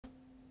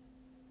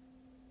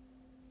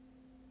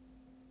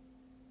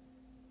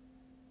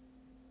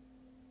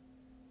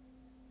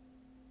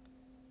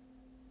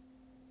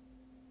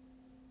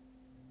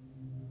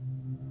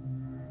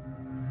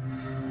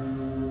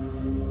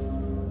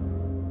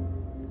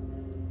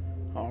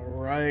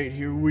Alright,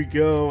 here we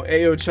go.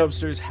 Ayo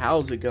Chubsters,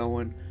 how's it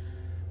going?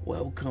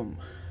 Welcome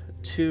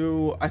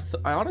to...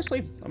 I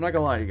honestly, I'm not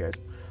gonna lie to you guys.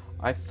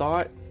 I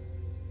thought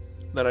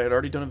that I had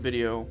already done a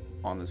video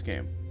on this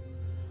game.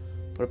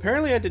 But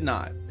apparently I did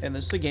not. And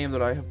this is a game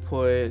that I have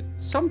put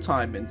some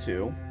time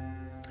into.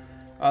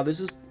 This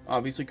is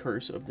obviously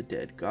Curse of the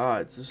Dead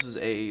Gods. This is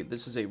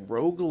a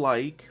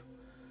roguelike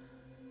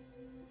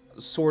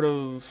sort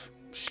of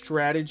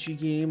strategy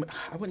game.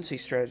 I wouldn't say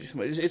strategy so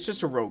much. It's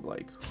just a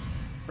roguelike,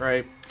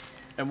 right?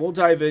 And we'll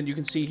dive in. You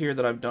can see here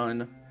that I've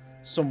done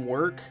some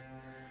work,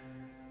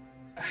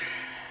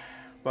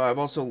 but I've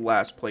also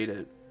last played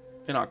it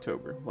in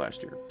October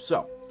last year.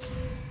 So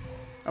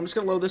I'm just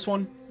gonna load this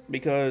one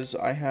because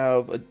I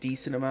have a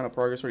decent amount of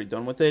progress already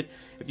done with it.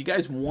 If you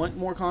guys want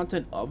more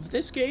content of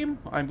this game,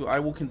 I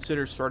will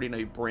consider starting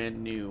a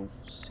brand new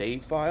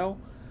save file,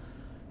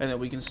 and then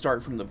we can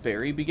start from the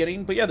very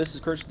beginning. But yeah, this is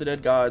Curse of the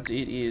Dead Gods.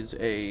 It is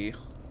a...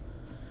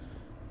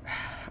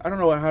 I don't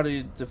know how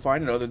to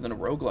define it other than a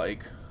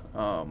roguelike.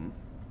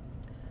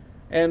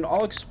 And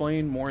I'll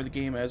explain more of the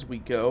game as we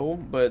go,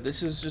 but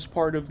this is just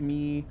part of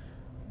me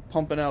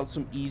pumping out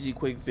some easy,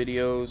 quick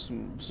videos,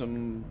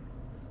 some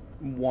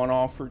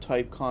one-offer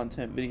type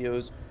content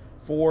videos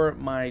for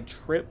my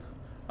trip.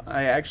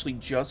 I actually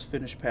just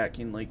finished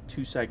packing like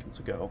 2 seconds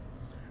ago,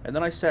 and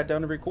then I sat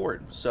down to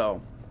record.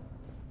 So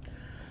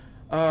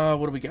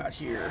what do we got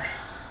here?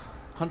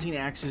 Hunting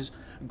axes,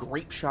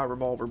 grape shot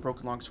revolver,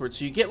 broken longsword.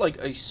 So you get like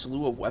a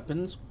slew of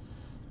weapons,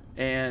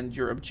 and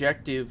your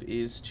objective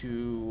is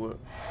to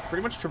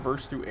pretty much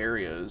traverse through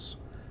areas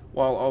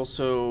while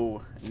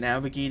also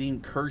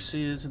navigating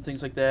curses and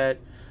things like that.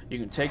 You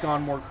can take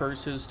on more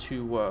curses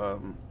to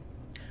oh,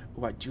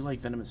 I do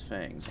like Venomous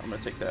Fangs. I'm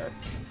gonna take that.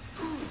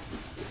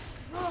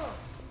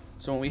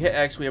 So when we hit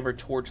X, we have our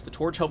torch. The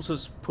torch helps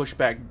us push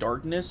back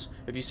darkness.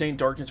 If you stay in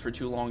darkness for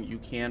too long, you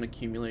can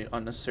accumulate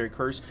unnecessary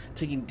curse.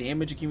 Taking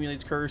damage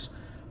accumulates curse.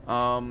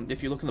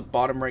 If you look in the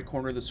bottom right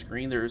corner of the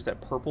screen, there's that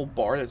purple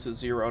bar that says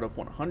 0 out of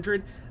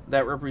 100.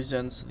 That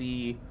represents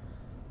the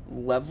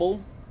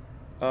level,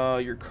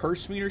 your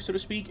curse meter, so to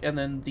speak, and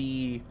then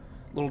the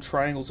little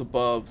triangles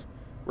above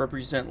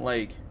represent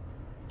like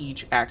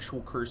each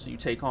actual curse that you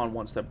take on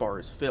once that bar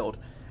is filled.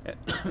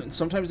 And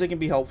sometimes they can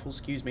be helpful,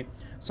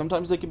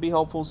 sometimes they can be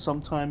helpful,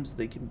 sometimes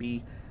they can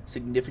be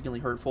significantly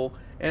hurtful,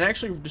 and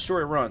actually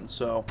destroy a run,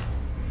 so...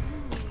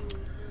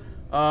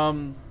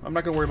 I'm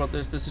not going to worry about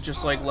this. This is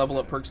just like level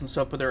up perks and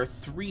stuff, but there are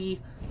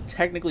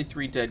technically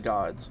three dead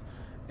gods,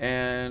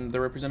 and they're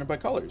represented by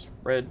colors,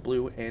 red,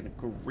 blue, and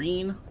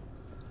green.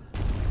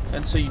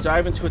 And so you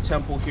dive into a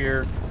temple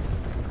here.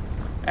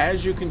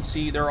 As you can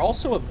see, there are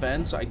also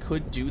events. I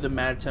could do the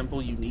Mad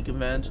Temple unique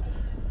event.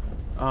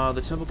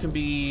 The temple can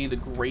be the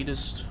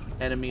greatest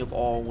enemy of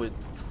all, with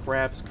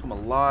traps come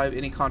alive.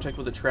 Any contact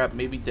with a trap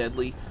may be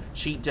deadly.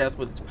 Cheat death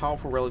with its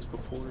powerful relics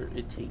before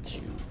it takes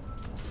you.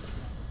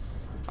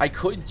 I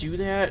could do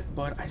that,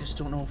 but I just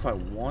don't know if I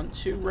want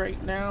to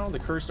right now. The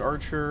Cursed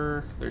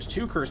Archer, there's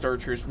two Cursed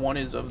Archers. One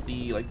is of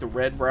the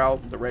red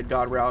route, the red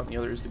god route, and the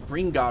other is the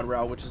green god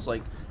route, which is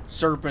like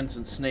serpents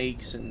and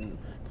snakes and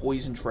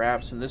poison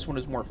traps, and this one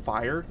is more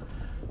fire.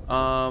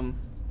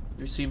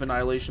 Receive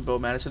Annihilation Bow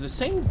Mana. So the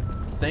same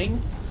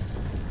thing.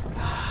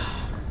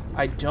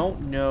 I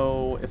don't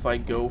know if I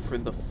go for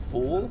the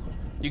full.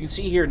 You can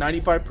see here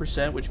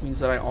 95%, which means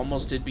that I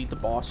almost did beat the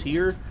boss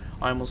here.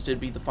 I almost did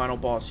beat the final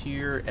boss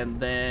here, and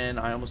then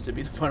I almost did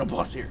beat the final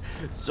boss here.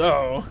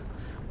 So,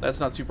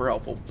 that's not super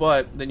helpful.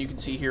 But then you can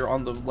see here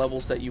on the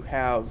levels that you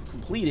have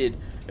completed,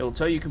 it will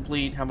tell you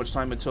complete, how much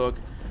time it took,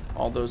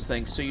 all those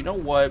things. So you know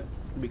what?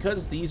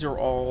 Because these are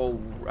all...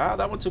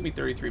 that one took me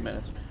 33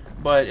 minutes.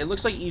 But it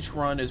looks like each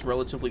run is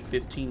relatively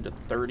 15 to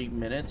 30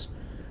 minutes.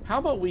 How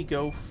about we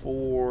go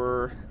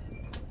for...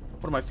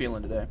 What am I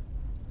feeling today?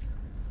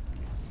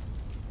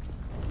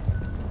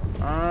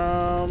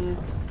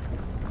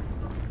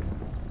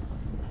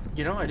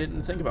 You know, I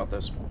didn't think about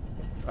this.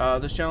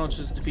 This challenge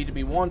has defeated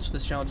me once,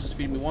 this challenge has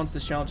defeated me once,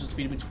 this challenge has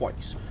defeated me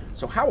twice.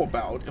 So how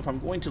about, if I'm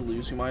going to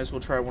lose, we might as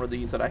well try one of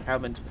these that I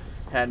haven't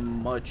had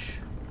much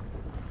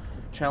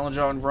challenge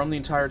on. Roam the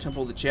entire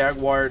Temple of the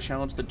Jaguar,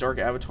 challenge the Dark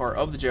Avatar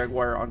of the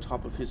Jaguar on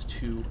top of his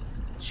 2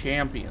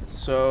 champions.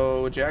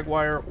 So,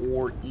 Jaguar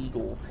or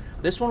Eagle.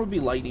 This one would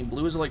be Lightning,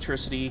 blue is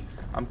electricity.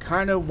 I'm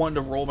kind of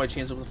wanting to roll my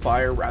chances with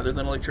fire rather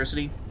than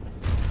electricity.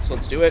 So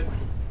let's do it.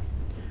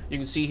 You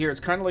can see here, it's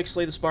kind of like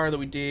Slay the Spire that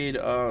we did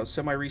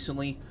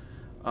semi-recently.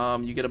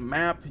 You get a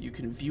map, you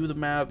can view the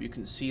map, you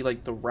can see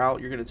like the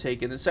route you're going to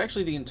take, and it's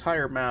actually the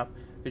entire map,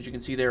 because you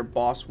can see there,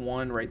 Boss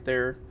 1 right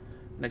there,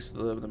 next to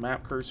the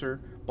map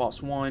cursor,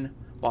 Boss 1,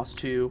 Boss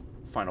 2,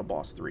 Final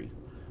Boss 3.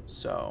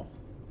 So,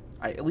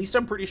 at least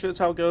I'm pretty sure that's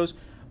how it goes.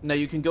 Now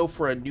you can go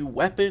for a new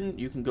weapon,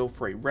 you can go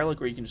for a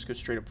relic, or you can just go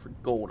straight up for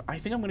gold. I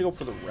think I'm going to go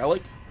for the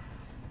relic.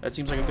 That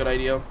seems like a good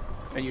idea.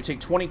 And you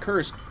take 20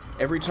 curse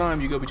every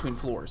time you go between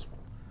floors.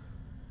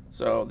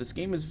 So this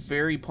game is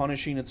very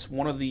punishing. It's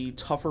one of the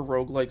tougher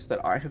roguelikes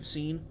that I have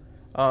seen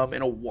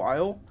in a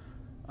while.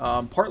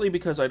 Partly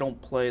because I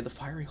don't play the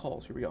Fiery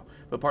Halls, here we go.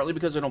 But partly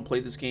because I don't play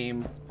this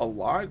game a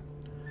lot.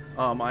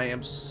 I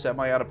am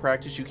semi out of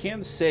practice. You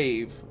can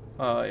save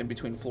in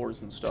between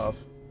floors and stuff.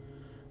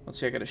 Let's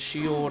see, I got a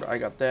shield, I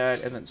got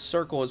that, and then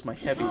circle is my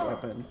heavy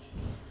weapon.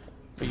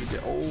 But you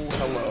did, oh,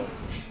 hello.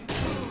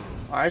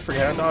 I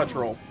forgot a dodge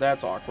roll.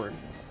 That's awkward.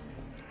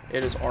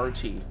 It is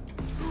RT.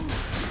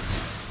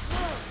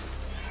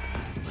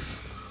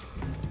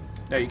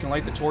 Now you can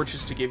light the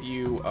torches to give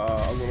you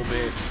a little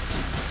bit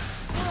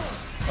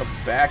of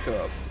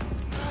backup.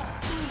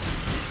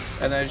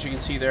 And then as you can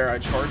see there, I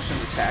charged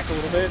an attack a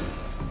little bit.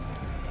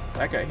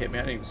 That guy hit me,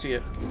 I didn't even see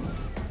it.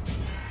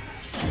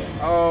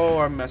 Oh,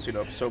 I'm messing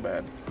up so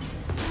bad.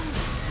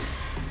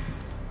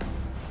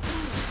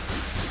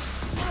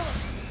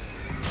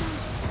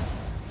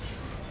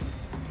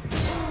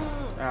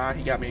 Ah,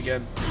 he got me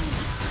again.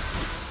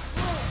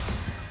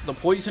 The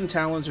poison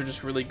talons are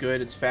just really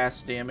good. It's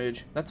fast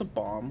damage. That's a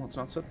bomb. Let's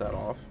not set that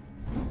off.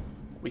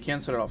 We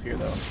can set it off here,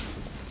 though.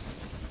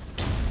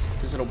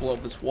 Because it'll blow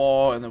up this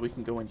wall, and then we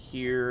can go in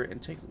here and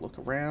take a look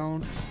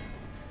around.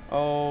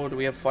 Oh, do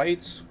we have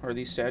fights? Are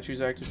these statues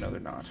active? No,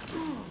 they're not.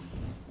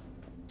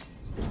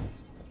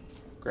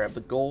 Grab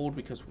the gold,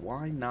 because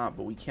why not?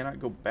 But we cannot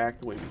go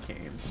back the way we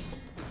came.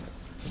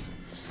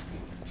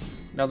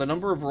 Now, the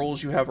number of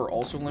rolls you have are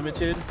also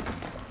limited.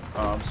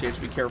 So you have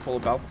to be careful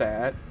about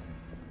that.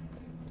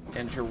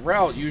 And your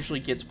route usually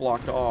gets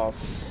blocked off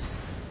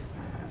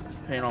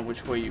depending on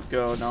which way you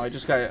go. Now I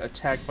just got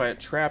attacked by a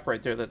trap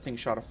right there. That thing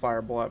shot a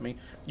fireball at me.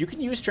 You can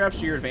use traps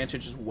to your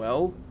advantage as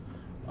well.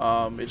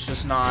 It's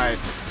just not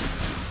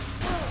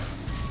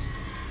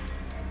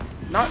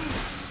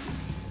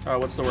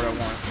what's the word I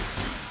want?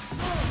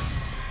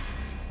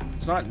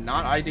 It's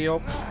not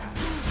ideal.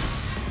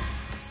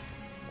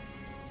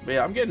 But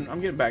yeah, I'm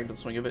getting back into the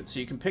swing of it. So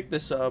you can pick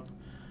this up.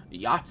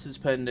 Yachts'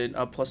 pendant,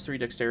 +3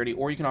 dexterity,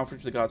 or you can offer it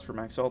to the gods for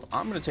max health.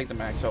 I'm going to take the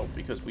max health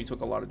because we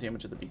took a lot of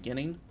damage at the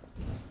beginning.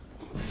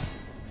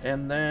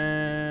 And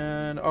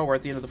then... oh, we're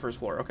at the end of the first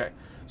floor. Okay.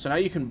 So now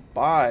you can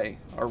buy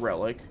a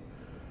relic.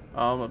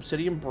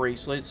 Obsidian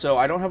bracelet. So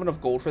I don't have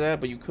enough gold for that,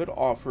 but you could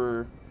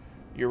offer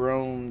your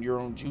own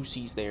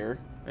juicies there,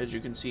 as you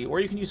can see. Or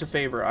you can use a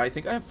favor. I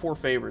think I have 4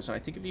 favors, and I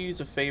think if you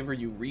use a favor,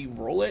 you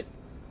re-roll it.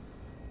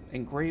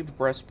 Engraved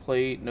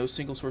breastplate. No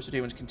single source of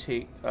damage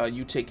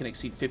you take can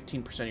exceed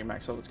 15% of your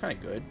max health. That's kind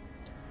of good.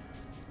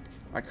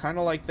 I kind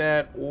of like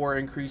that. Or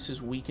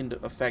increases weakened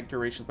effect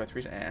durations by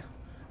 3.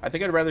 I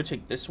think I'd rather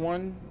take this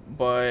one,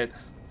 but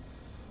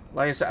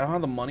like I said, I don't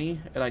have the money,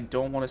 and I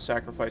don't want to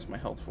sacrifice my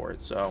health for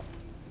it. So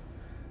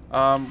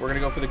we're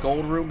gonna go for the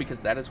gold room because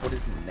that is what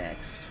is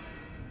next.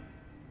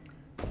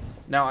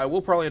 Now I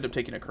will probably end up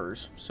taking a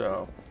curse,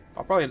 so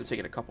I'll probably end up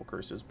taking a couple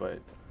curses, but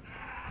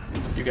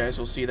you guys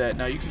will see that.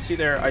 Now you can see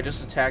there I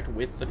just attacked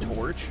with the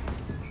torch,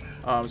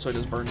 so it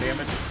does burn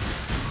damage.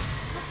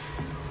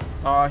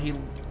 He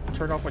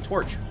turned off my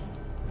torch.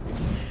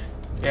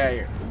 Yeah,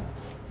 here.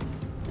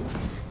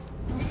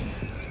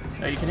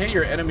 Now you can hit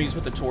your enemies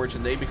with the torch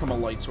and they become a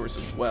light source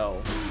as well.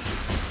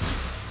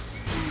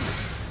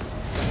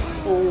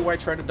 Oh, I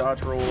tried to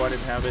dodge roll, I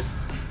didn't have it.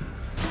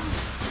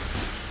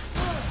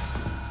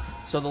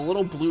 So the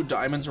little blue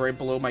diamonds right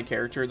below my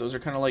character, those are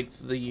kind of like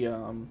the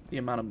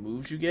amount of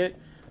moves you get.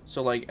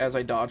 So like as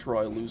I dodge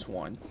roll, I lose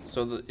 1.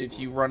 So if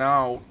you run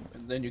out,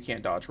 then you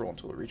can't dodge roll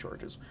until it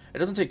recharges. It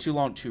doesn't take too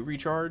long to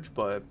recharge,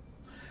 but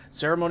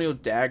ceremonial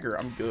dagger,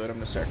 I'm good. I'm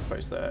gonna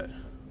sacrifice that.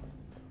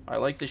 I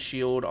like the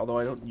shield, although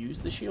I don't use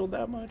the shield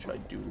that much. I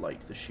do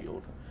like the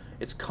shield.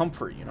 It's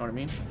comfort, you know what I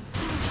mean?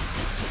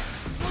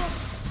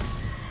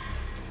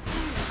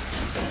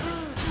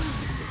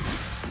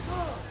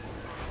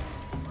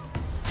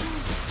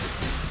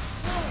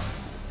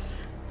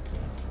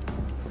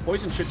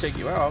 Poison should take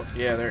you out.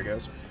 Yeah, there it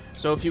goes.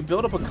 So if you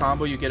build up a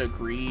combo, you get a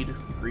greed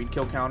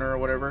kill counter or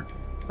whatever.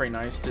 Pretty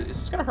nice. Is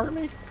this gonna hurt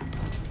me?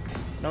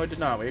 No, it did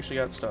not. We actually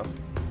got stuff.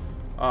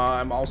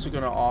 I'm also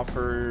gonna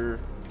offer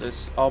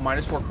this. Oh,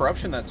 -4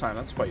 corruption that time.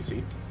 That's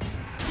spicy.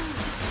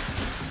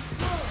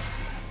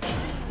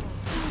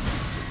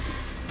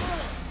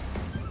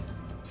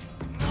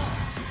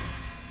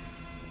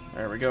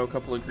 There we go. A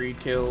couple of greed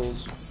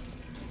kills.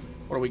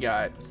 What do we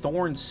got?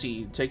 Thorn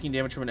Seed. Taking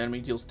damage from an enemy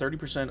deals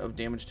 30% of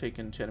damage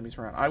taken to enemies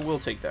around. I will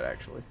take that,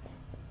 actually.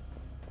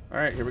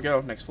 Alright, here we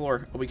go. Next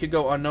floor. We could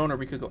go unknown or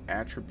we could go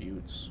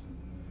attributes.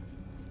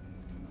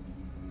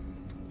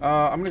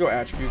 I'm going to go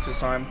attributes this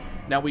time.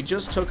 Now, we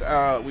just took...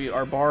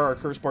 our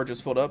curse bar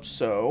just filled up,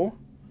 so...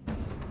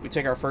 we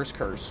take our first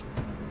curse.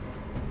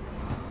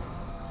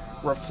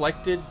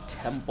 Reflected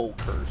Temple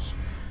Curse.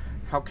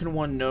 How can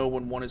one know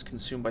when one is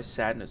consumed by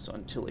sadness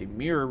until a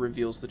mirror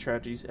reveals the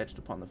tragedies etched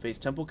upon the face?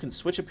 Temple can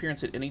switch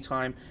appearance at any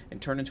time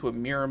and turn into a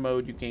mirror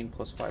mode. You gain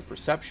 +5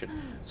 perception.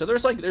 So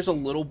there's a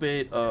little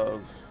bit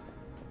of,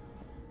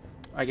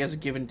 I guess,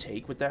 give and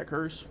take with that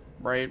curse,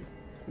 right?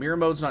 Mirror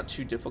mode's not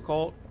too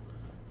difficult.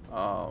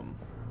 I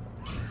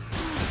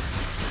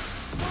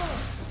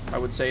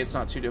would say it's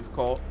not too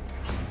difficult.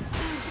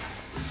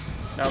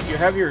 Now, if you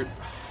have your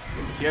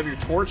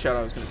torch out,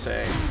 I was gonna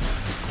say,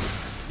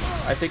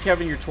 I think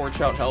having your torch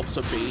out helps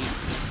abate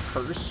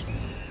curse.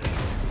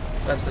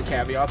 That's the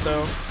caveat,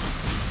 though.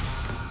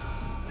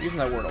 I'm using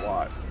that word a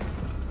lot.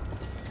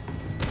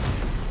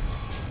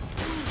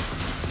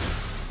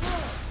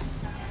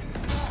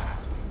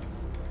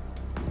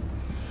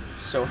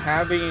 So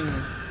having...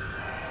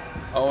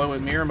 Oh, it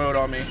went mirror mode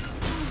on me.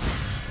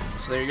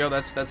 So there you go,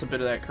 that's a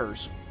bit of that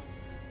curse.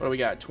 What do we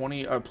got?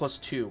 20, plus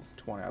 2.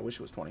 20, I wish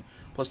it was 20.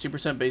 Plus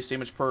 2% base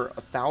damage per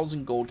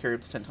 1,000 gold carried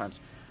up to 10 times.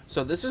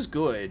 So this is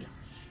good.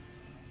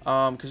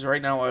 Because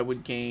right now I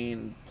would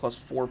gain plus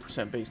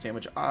 4% base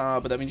damage.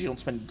 But that means you don't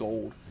spend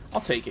gold. I'll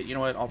take it. You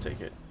know what? I'll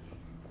take it.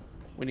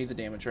 We need the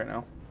damage right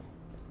now.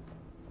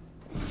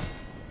 I'm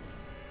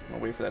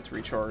gonna wait for that to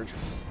recharge.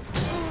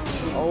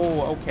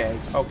 Oh, okay.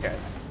 Okay.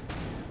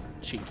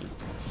 Cheeky.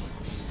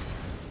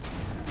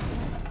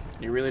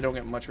 You really don't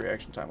get much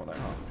reaction time with that,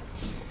 huh?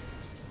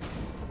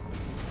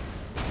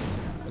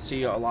 Let's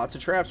see, lots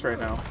of traps right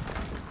now.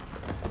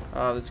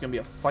 This is gonna be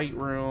a fight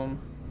room.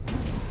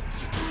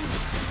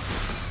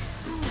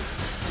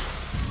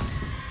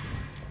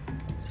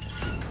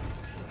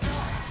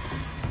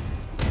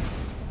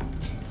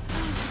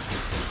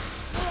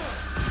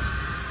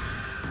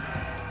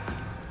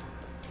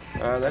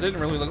 That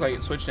didn't really look like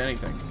it switched to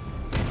anything.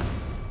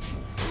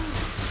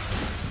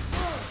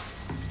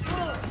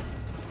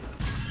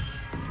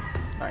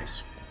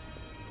 Nice.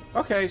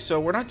 Okay, so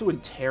we're not doing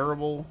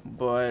terrible,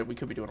 but we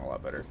could be doing a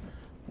lot better.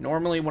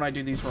 Normally when I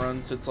do these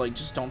runs, it's like,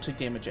 just don't take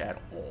damage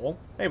at all.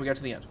 Hey, we got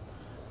to the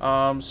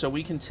end. So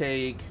we can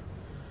take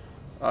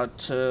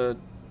to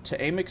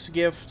Amic's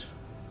gift,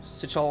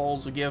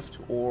 Sichal's gift,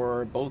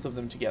 or both of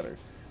them together.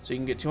 So you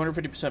can get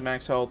 250%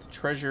 max health,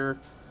 treasure,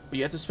 but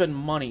you have to spend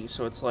money,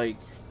 so it's like...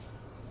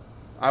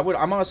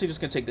 I'm honestly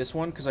just going to take this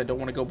one, because I don't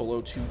want to go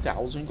below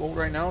 2,000 gold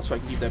right now, so I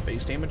can keep that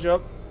base damage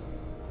up.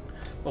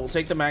 But we'll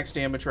take the max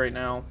damage right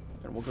now,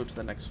 and we'll go to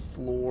the next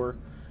floor,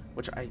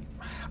 which I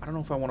don't know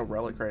if I want a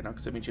relic right now,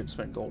 because that means you have to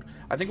spend gold.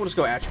 I think we'll just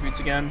go attributes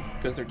again,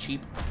 because they're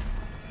cheap.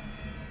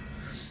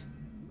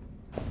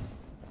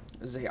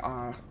 They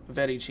are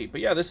very cheap.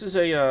 But yeah, this is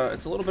a,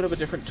 it's a little bit of a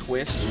different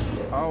twist.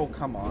 Oh,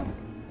 come on.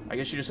 I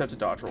guess you just have to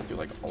dodge roll through,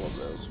 like, all of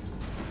those.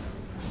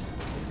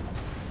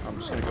 I'm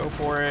just going to go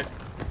for it.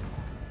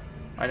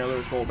 I know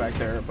there's gold back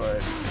there,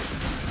 but...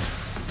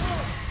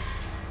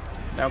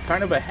 Now,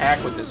 kind of a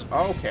hack with this...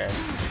 Oh, okay.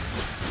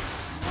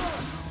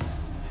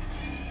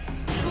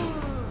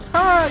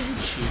 Ha! You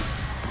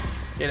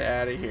cheat. Get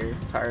out of here.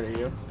 I'm tired of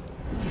you.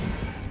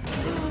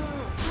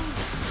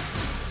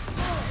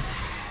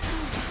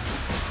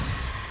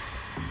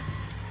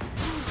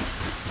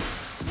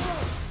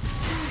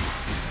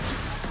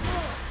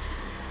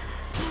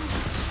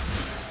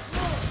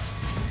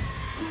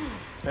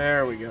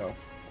 There we go.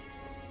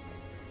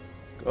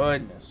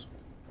 Goodness.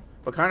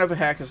 But kind of a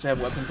hack is to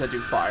have weapons that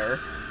do fire.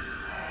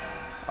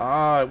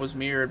 Ah, it was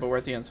mirrored, but we're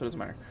at the end, so it doesn't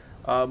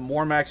matter.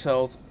 More max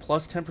health,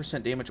 plus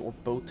 10% damage, or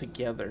both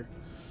together.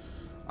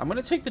 I'm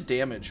going to take the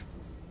damage.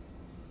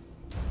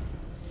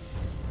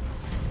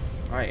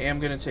 I am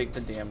going to take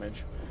the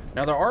damage.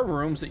 Now, there are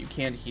rooms that you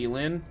can heal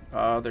in.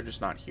 They're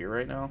just not here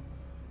right now.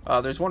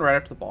 There's one right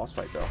after the boss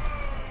fight, though.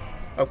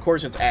 Of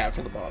course, it's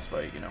after the boss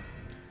fight, you know.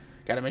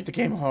 Gotta make the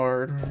game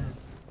hard.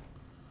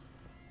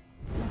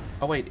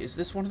 Oh, wait, is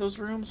this one of those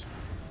rooms?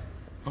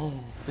 Oh,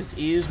 this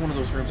is one of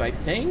those rooms, I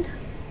think?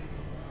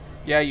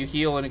 Yeah, you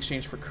heal in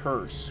exchange for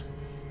curse.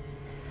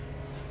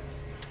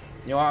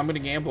 You know what, I'm gonna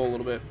gamble a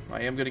little bit.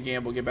 I am gonna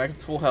gamble, get back to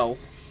full health.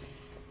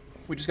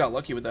 We just got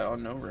lucky with that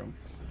unknown room.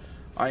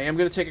 I am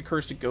gonna take a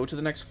curse to go to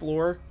the next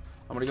floor.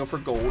 I'm gonna go for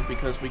gold,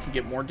 because we can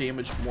get more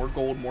damage, more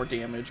gold, more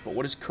damage. But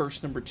what is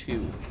curse number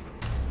 2?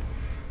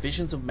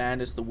 Visions of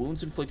madness. The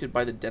wounds inflicted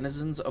by the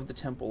denizens of the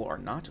temple are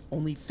not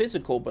only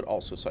physical, but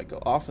also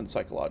often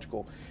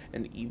psychological,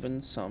 and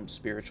even some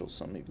spiritual.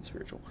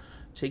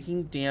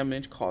 Taking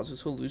damage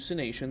causes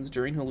hallucinations.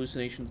 During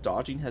hallucinations,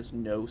 dodging has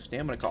no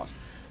stamina cost.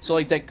 So,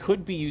 like, that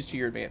could be used to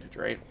your advantage,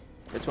 right?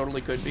 It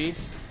totally could be.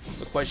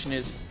 The question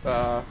is,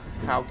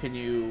 how can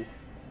you,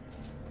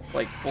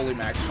 like, fully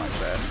maximize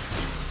that?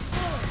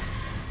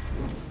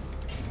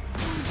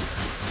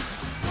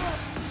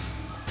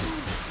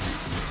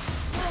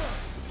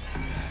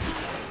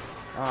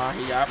 Ah,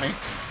 he got me.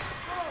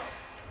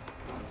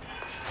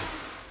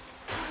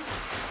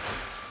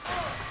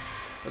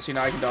 Let's see,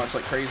 now I can dodge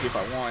like crazy if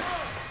I want.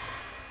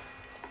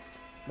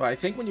 But I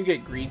think when you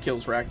get greed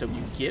kills racked up,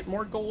 you get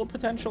more gold,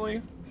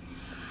 potentially.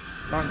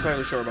 Not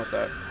entirely sure about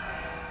that.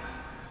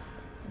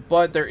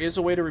 But there is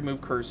a way to remove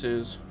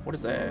curses. What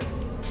is that?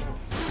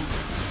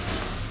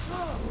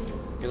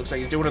 He looks like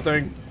he's doing a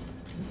thing.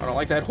 I don't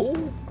like that.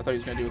 Oh, I thought he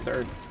was going to do a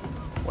third.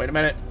 Wait a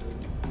minute.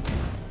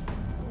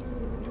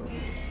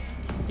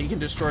 He can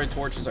destroy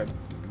torches,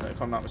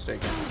 if I'm not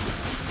mistaken.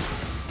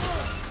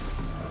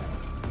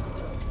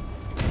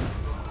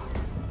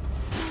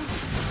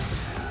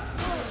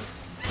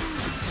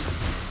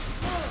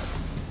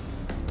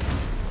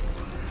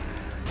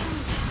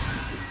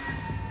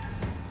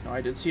 Oh, I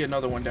did see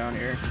another one down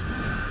here.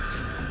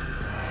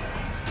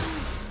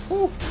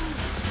 Woo.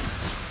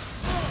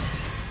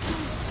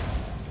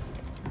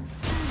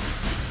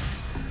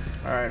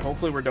 Alright,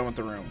 hopefully we're done with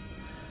the room.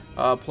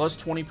 Plus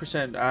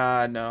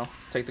 20%. No.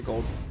 Take the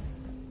gold.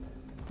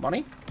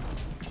 Money?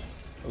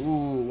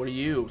 Ooh, what are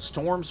you?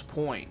 Storm's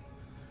Point.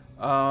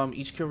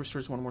 Each kill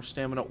restores 1 more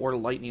stamina or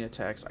lightning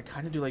attacks. I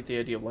kind of do like the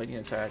idea of lightning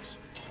attacks.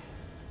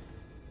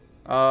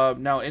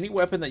 Now, any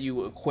weapon that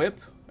you equip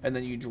and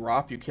then you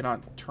drop, you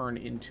cannot turn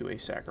into a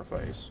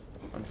sacrifice.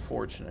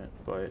 Unfortunate,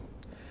 but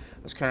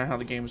that's kind of how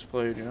the game's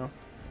played, you know?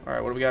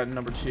 Alright, what do we got in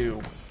number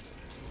 2?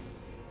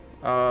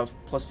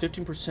 Plus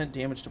 15%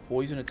 damage to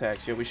poison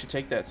attacks. Yeah, we should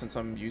take that since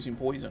I'm using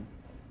poison.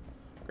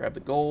 Grab the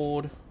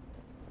gold.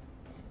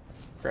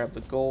 Grab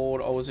the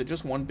gold. Oh, is it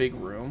just one big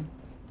room?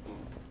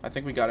 I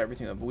think we got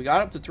everything. But we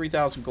got up to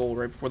 3,000 gold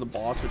right before the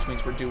boss, which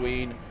means we're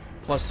doing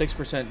plus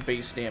 6%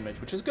 base damage,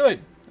 which is good.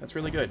 That's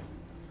really good.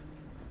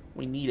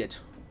 We need it.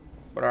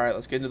 But alright,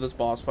 let's get into this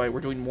boss fight.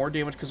 We're doing more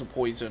damage because of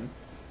poison.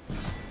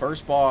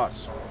 First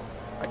boss.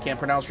 I can't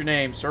pronounce your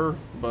name, sir,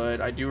 but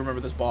I do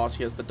remember this boss.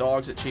 He has the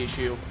dogs that chase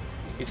you.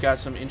 He's got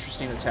some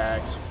interesting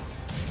attacks.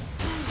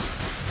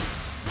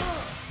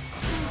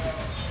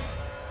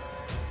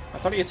 I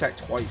thought he attacked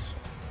twice.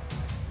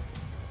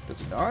 Does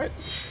he not?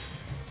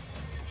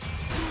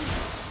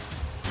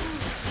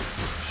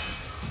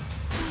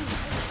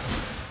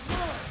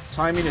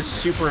 Timing is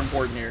super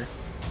important here.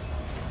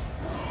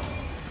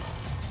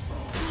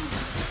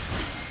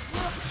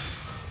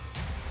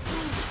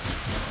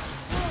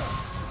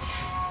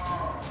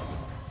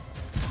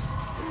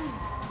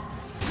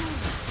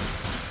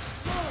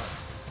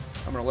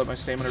 I'm gonna let my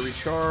stamina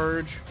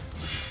recharge.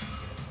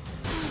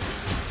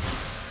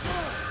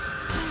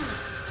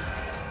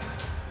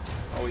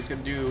 Oh, he's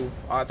gonna do...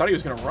 I thought he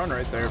was gonna run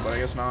right there, but I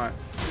guess not.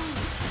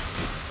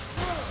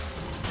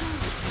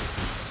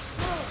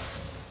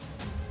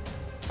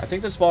 I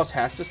think this boss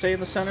has to stay in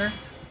the center,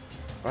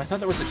 but I thought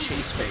there was a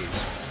chase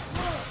phase.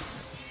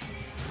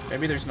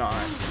 Maybe there's not.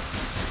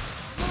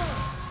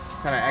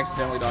 Kind of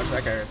accidentally dodged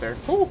that guy right there.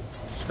 Whew!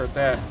 Skirt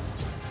that.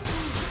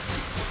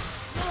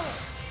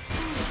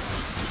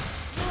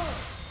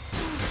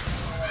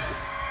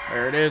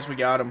 There it is, we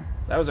got him.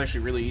 That was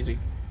actually really easy.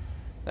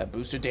 That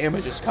boosted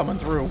damage is coming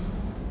through.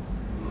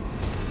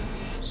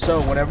 So,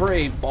 whenever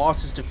a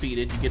boss is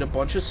defeated, you get a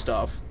bunch of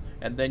stuff,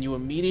 and then you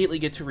immediately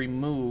get to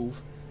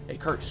remove a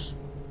curse.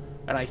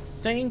 And I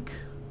think...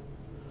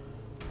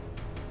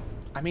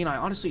 I mean, I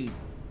honestly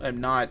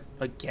am not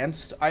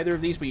against either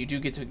of these, but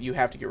you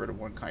have to get rid of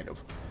one, kind of.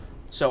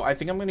 So, I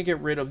think I'm going to get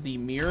rid of the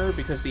mirror,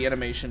 because the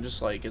animation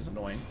just, like, is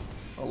annoying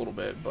a little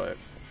bit, but...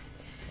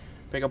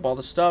 Pick up all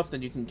the stuff,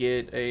 then you can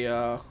get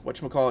a,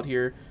 whatchamacallit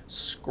here,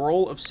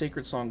 Scroll of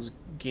Sacred Songs.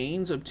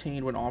 Gains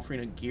obtained when offering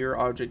a gear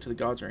object to the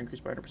gods are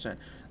increased by 100%.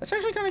 That's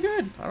actually kind of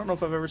good. I don't know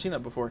if I've ever seen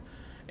that before.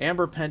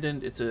 Amber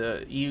Pendant, it's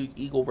a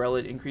Eagle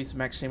Relic, increases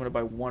max stamina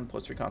by 1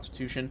 plus 3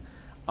 Constitution.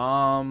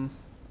 I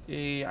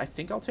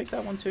think I'll take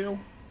that one too.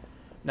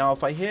 Now,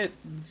 if I hit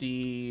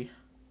the...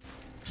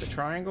 Is it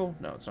triangle?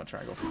 No, it's not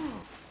triangle.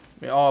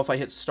 Oh, if I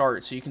hit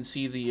start, so you can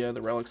see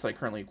the relics that I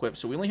currently equip.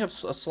 So we only have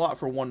a slot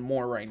for one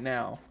more right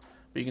now.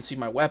 But you can see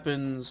my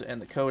weapons, and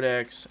the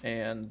codex,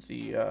 and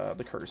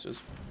the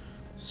curses.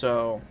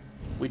 So,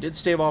 we did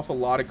stave off a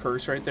lot of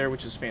curse right there,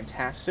 which is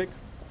fantastic.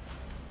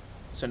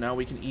 So now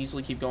we can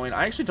easily keep going.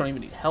 I actually don't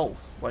even need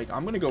health. Like,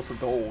 I'm going to go for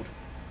gold.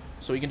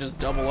 So we can just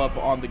double up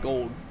on the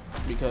gold.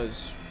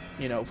 Because,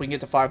 you know, if we can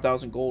get to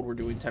 5,000 gold, we're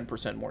doing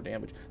 10% more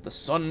damage. The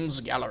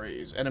Sun's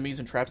Galleries. Enemies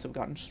and traps have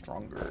gotten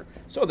stronger.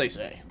 So they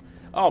say.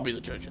 I'll be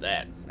the judge of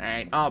that.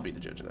 Alright, I'll be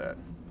the judge of that.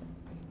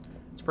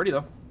 It's pretty,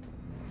 though.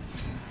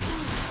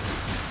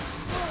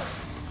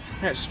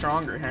 Yeah, it's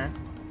stronger, huh?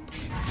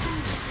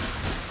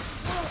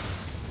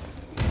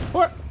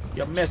 What?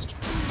 You missed.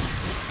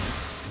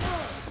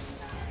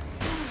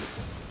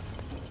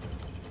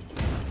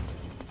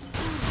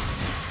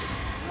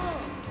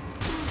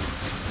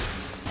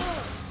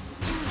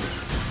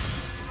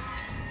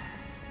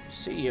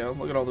 See ya.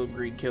 Look at all the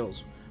greed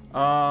kills.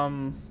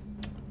 I'm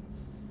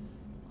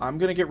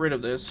gonna get rid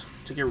of this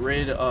to get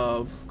rid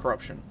of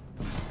corruption.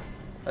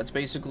 That's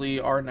basically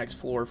our next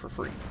floor for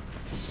free.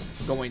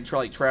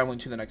 Traveling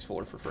to the next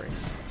floor for free.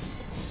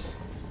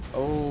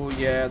 Oh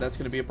yeah, that's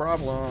gonna be a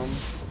problem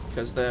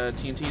because the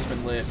TNT's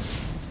been lit.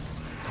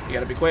 You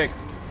gotta be quick.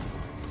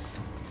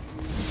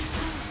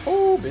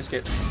 Oh,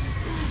 biscuit.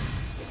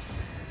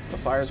 The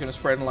fire's gonna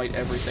spread and light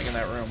everything in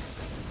that room.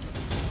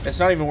 It's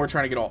not even worth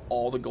trying to get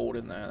all the gold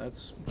in there.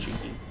 That's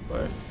cheeky,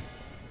 but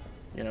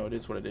you know, it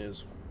is what it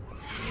is.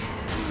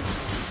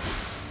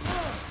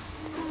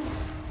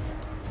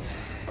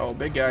 Oh,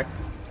 big guy.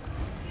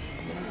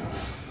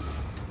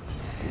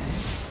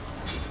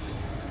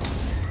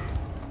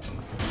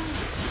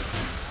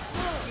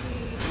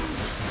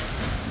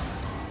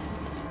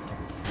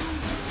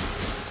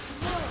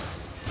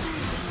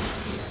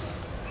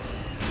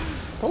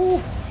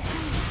 Oh,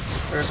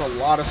 there's a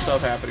lot of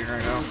stuff happening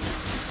right now.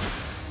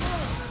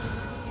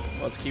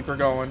 Let's keep her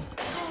going.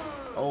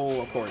 Oh,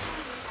 of course.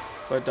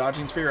 But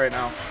dodging spear right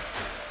now.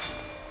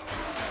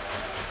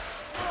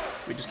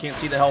 We just can't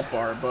see the health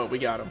bar, but we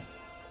got him.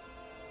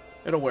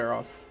 It'll wear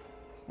off.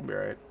 We'll be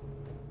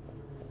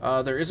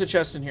alright. There is a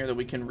chest in here that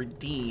we can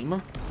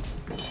redeem.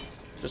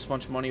 Just a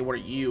bunch of money. What are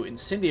you?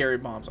 Incendiary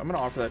bombs. I'm going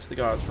to offer that to the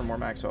gods for more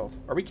max health.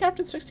 Are we capped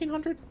at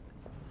 1600?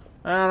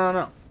 I don't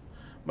know.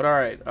 But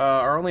alright,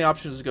 our only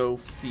option is to go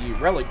the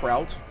relic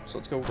route. So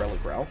let's go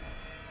relic route.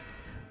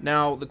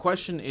 Now, the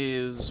question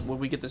is, will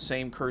we get the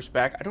same curse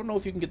back? I don't know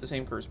if you can get the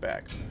same curse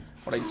back.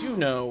 What I do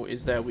know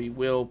is that we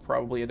will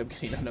probably end up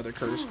getting another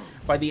curse.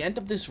 By the end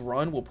of this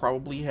run, we'll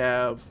probably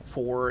have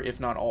 4, if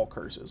not all,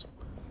 curses.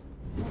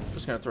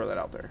 Just gonna throw that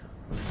out there.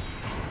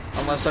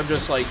 Unless I'm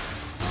just, like,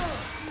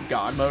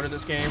 God mode in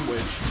this game,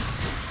 which,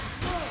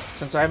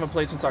 since I haven't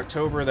played since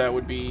October, that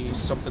would be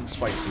something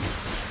spicy.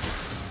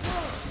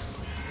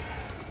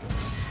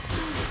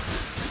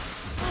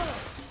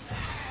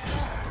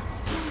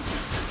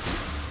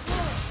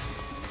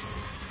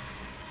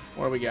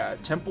 What do we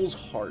got? Temple's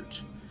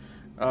Heart.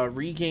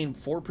 Regain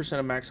 4%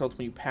 of max health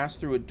when you pass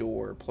through a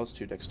door, plus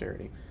 2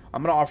 dexterity.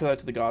 I'm going to offer that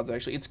to the gods,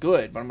 actually. It's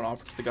good, but I'm going to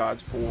offer it to the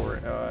gods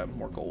for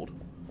more gold.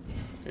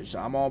 Because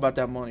I'm all about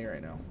that money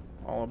right now.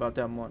 All about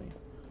that money.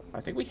 I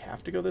think we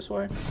have to go this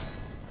way.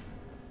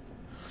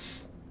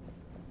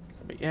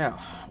 But yeah,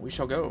 we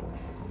shall go.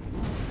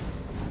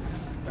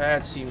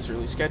 That seems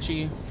really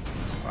sketchy.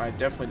 I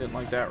definitely didn't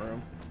like that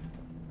room.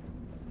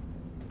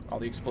 All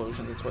the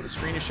explosions, that's why the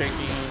screen is shaking.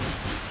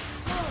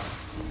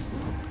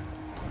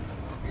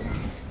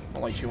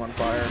 I'll light you on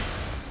fire.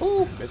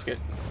 Ooh, biscuit.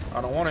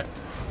 I don't want it.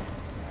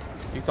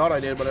 You thought I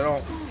did, but I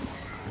don't.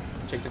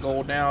 Take the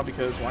gold now,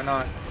 because why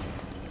not?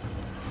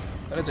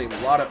 That is a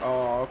lot of...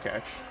 Oh,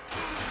 okay.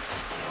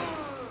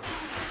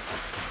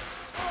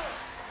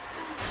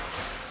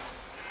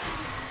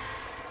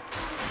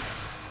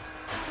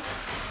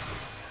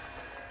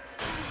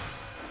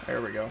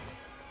 There we go.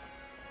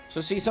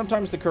 So see,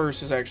 sometimes the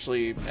curse is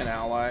actually an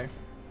ally.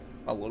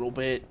 A little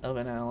bit of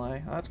an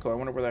ally. Oh, that's cool. I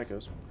wonder where that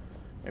goes.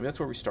 Maybe that's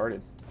where we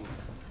started.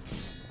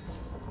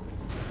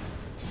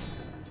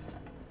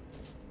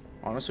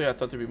 Honestly, I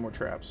thought there'd be more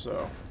traps,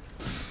 so...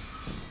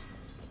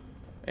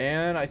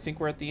 And I think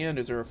we're at the end.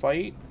 Is there a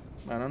fight?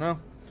 I don't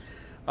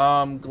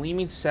know.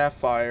 Gleaming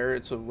Sapphire.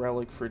 It's a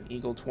relic for an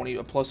Eagle 20,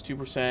 a plus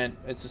 2%.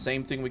 It's the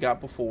same thing we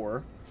got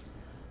before.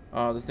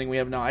 The thing we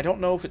have now. I don't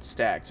know if it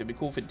stacks. It'd be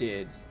cool if it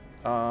did.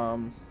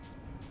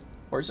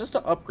 Or is this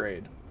to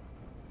upgrade?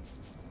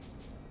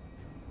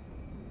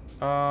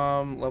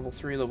 Level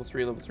 3, level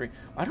 3, level 3.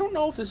 I don't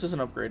know if this is an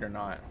upgrade or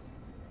not.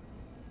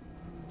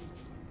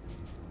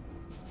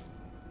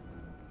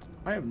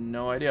 I have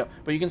no idea.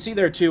 But you can see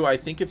there too, I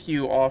think if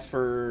you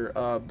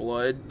offer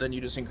blood, then you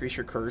just increase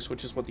your curse,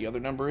 which is what the other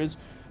number is.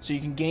 So you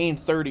can gain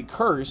 30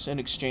 curse in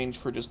exchange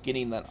for just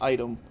getting that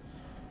item.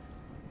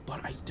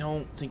 But I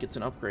don't think it's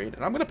an upgrade.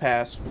 And I'm going to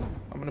pass.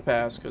 I'm going to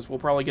pass, because we'll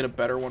probably get a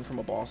better one from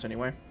a boss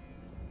anyway.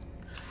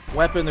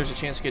 Weapon, there's a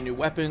chance to get new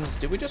weapons.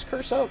 Did we just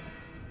curse up?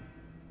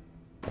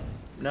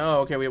 No,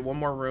 okay, we have one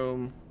more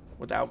room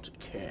without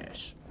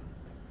cash.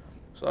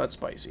 So that's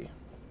spicy.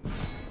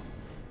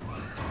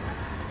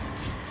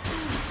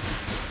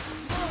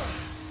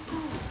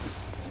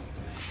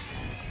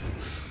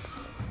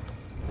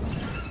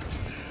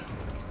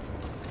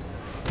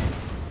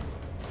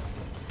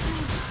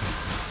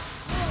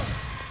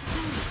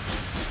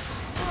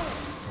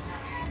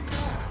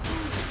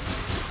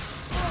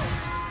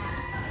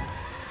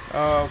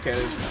 Oh, okay,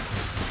 there's one.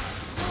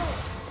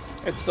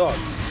 It's done.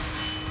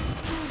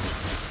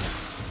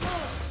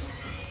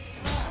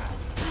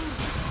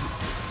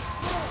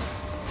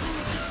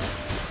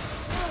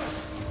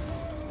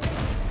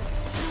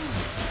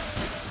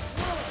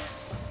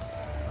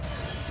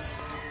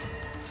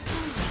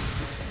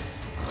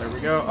 There we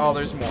go. Oh,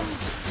 there's more.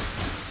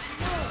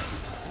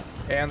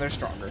 And they're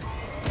stronger.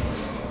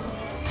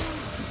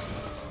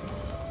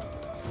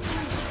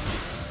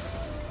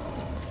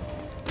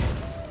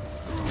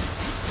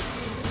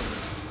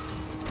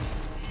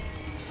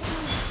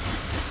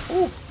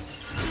 Ooh.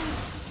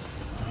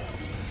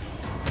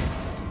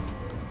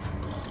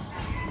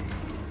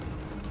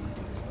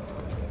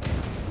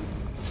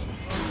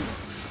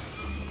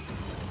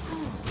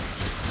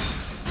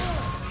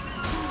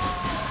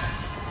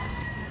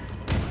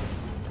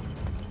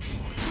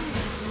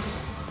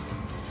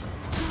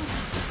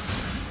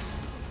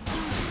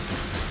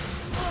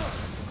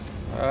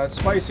 It's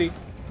spicy.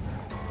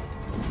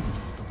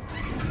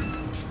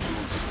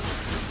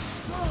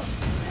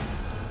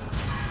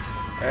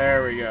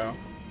 There we go.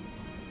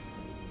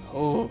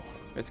 Oh,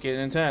 it's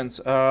getting intense.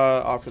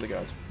 Off for the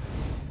gods.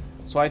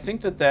 So I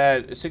think that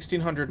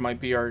 1600 might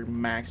be our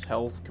max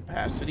health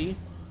capacity,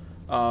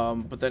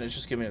 but then it's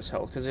just giving us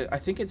health because I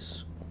think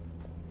it's,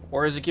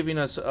 or is it giving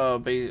us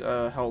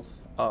health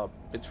up?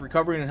 It's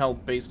recovering in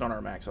health based on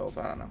our max health.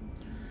 I don't know.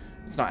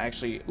 It's not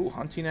actually. Ooh,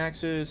 hunting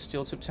axes,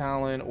 steel tip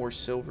talon, or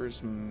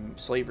slaver's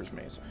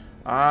mace.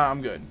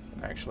 I'm good.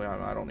 Actually,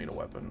 I don't need a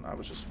weapon. I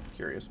was just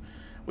curious.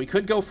 We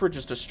could go for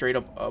just a straight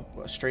up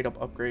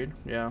upgrade.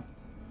 Yeah.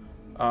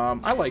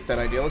 I like that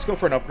idea. Let's go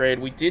for an upgrade.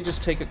 We did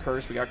just take a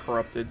curse. We got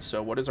corrupted.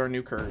 So what is our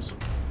new curse?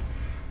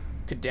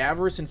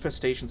 Cadaverous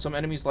infestation. Some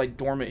enemies lie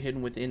dormant,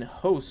 hidden within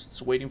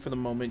hosts, waiting for the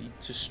moment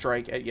to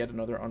strike at yet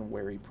another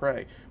unwary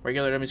prey.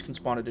 Regular enemies can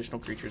spawn additional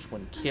creatures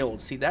when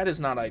killed. See, that is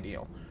not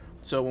ideal.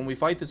 So when we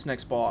fight this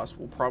next boss,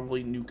 we'll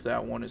probably nuke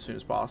that one as soon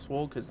as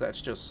possible, because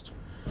that's just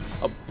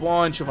a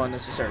bunch of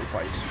unnecessary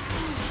fights.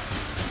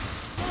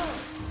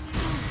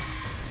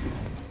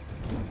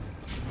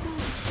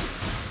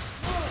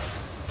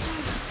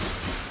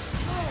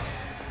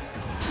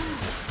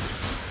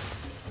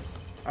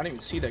 I didn't even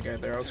see that guy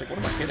there. I was like, what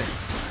am I hitting?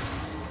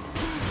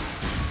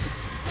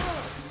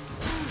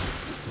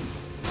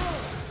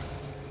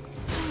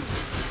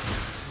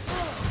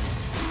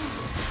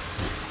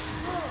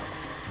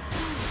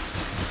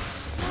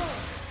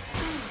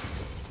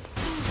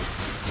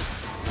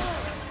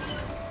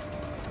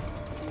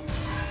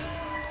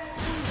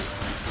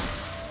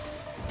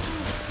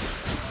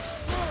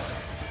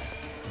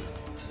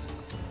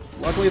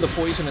 Luckily, the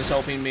poison is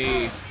helping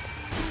me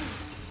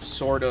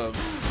sort of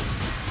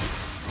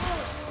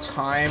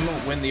time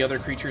when the other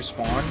creatures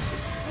spawn.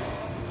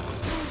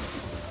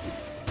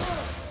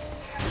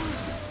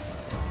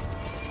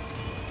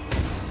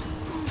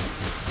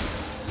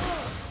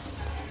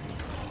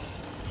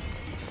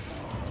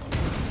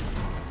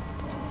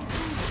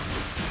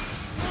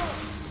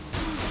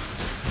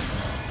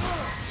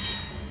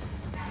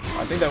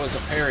 I think that was a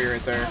parry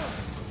right there.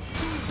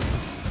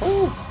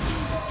 Ooh.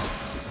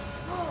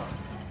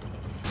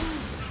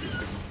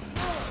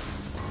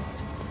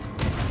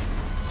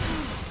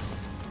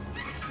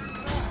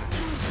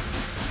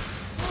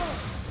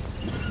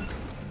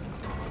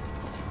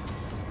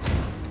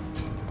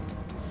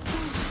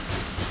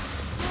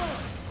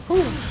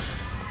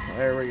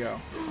 There we go.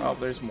 Oh,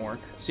 there's more.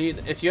 See,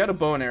 if you had a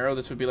bow and arrow,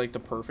 this would be like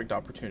the perfect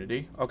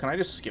opportunity. Oh, can I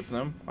just skip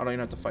them? I don't even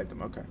have to fight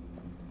them. Okay.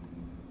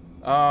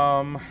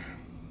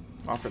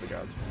 Offer the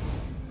gods.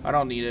 I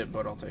don't need it,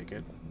 but I'll take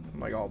it.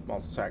 Like, I'll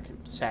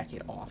sack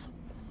it off.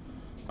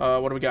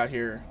 What do we got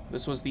here?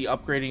 This was the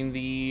upgrading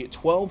the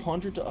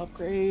 1200 to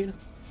upgrade.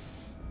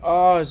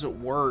 Is it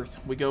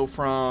worth? We go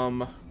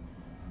from,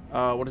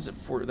 what is it?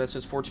 That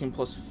says 14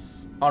 plus.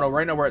 Oh no,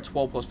 right now we're at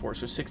 12 plus 4,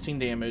 so 16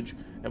 damage,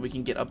 and we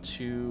can get up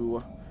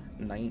to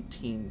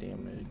 19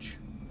 damage.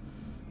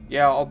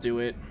 Yeah, I'll do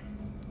it.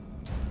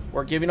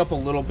 We're giving up a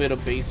little bit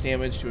of base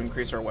damage to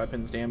increase our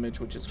weapons damage,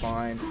 which is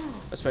fine,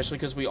 especially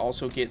because we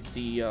also get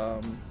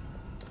the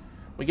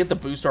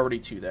boost already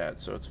to that,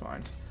 so it's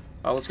fine.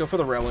 Let's go for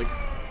the relic.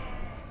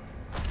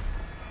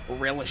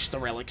 Relish the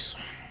relics.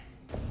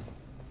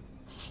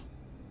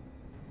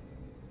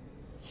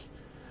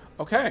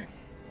 Okay,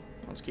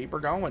 let's keep her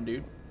going,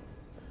 dude.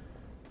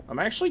 I'm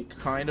actually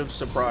kind of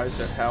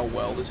surprised at how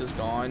well this has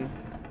gone,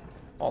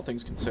 all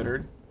things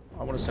considered.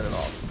 I want to set it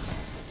off.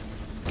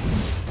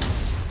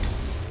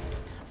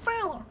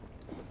 Fail!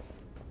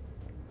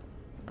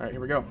 Alright,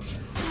 here we go.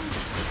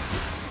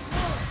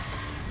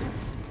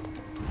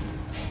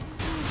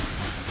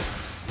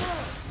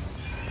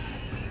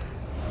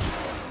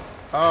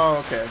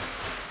 Oh, okay.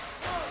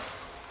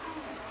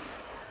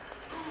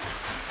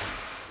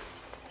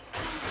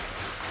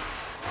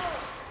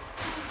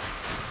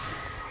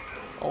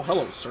 Oh,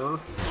 hello, sir.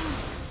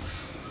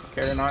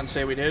 Care to not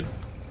say we did?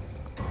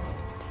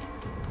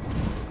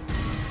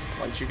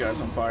 Light you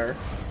guys on fire.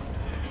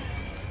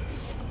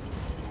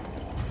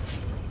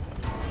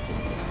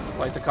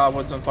 Light the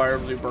cobwebs on fire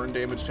to do burn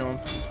damage to them.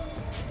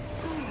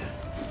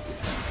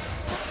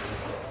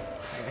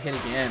 I hit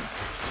again.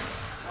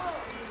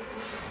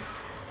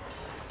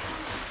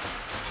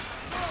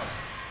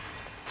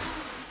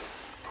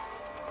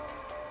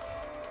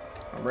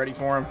 I'm ready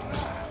for him.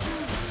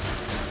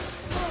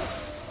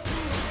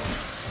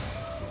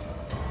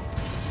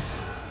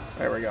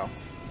 There we go.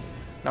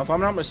 Now, if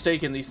I'm not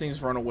mistaken, these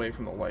things run away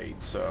from the light,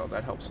 so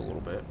that helps a little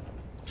bit.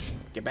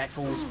 Get back,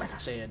 fools, like I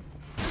said.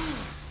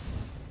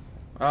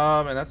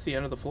 And that's the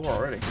end of the floor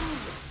already.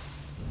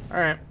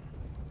 Alright.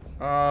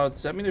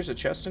 Does that mean there's a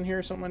chest in here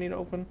or something I need to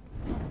open?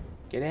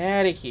 Get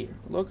out of here.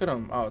 Look at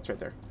them. Oh, it's right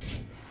there.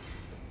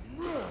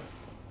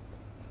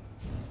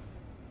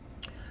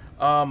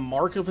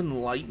 Mark of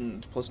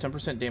Enlightened, plus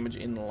 10% damage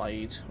in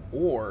light,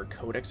 or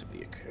Codex of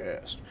the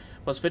Accursed,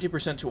 plus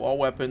 50% to all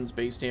weapons,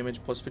 base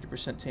damage, plus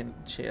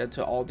 50%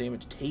 to all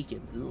damage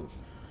taken. Ugh.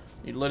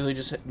 You literally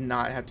just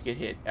not have to get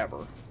hit,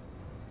 ever.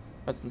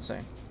 That's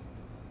insane.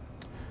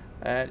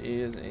 That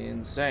is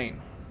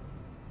insane.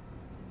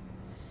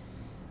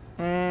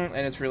 And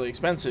it's really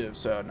expensive,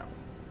 so no.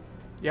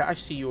 Yeah, I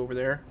see you over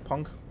there,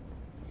 punk.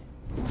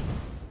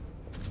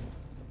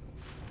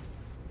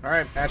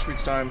 Alright,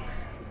 attributes time.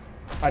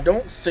 I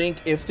don't think,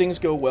 if things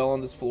go well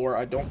on this floor,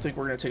 I don't think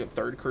we're going to take a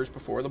third curse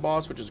before the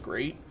boss, which is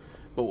great.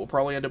 But we'll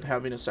probably end up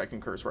having a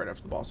second curse right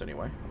after the boss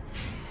anyway.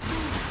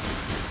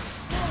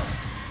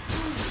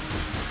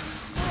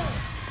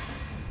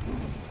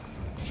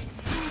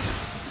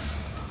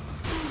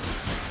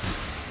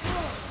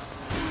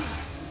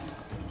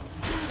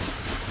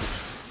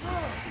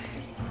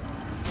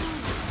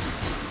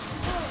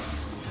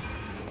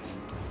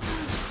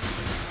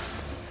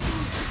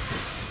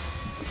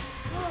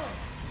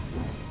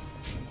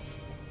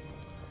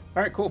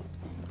 Alright, cool.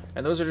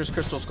 And those are just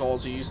crystal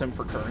skulls. You use them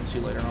for currency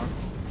later on.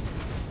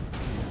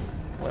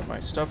 Let my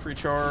stuff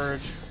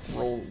recharge.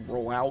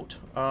 Roll out.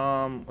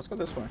 Let's go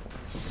this way.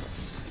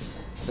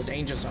 The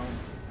danger zone.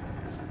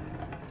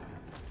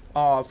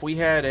 Oh, if we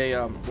had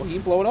a, will he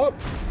blow it up?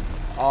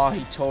 Oh,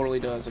 he totally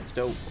does. It's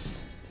dope.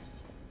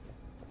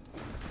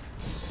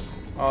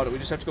 Oh, do we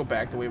just have to go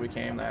back the way we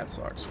came? That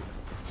sucks.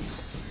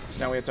 So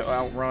now we have to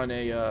outrun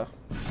a,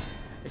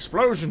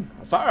 explosion.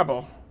 A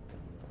fireball.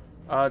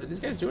 Did these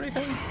guys do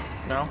anything?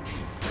 No?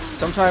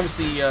 Sometimes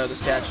the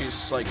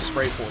statues, like,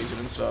 spray poison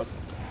and stuff.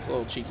 It's a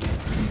little cheeky.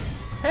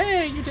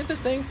 Hey, you did the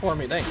thing for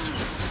me. Thanks.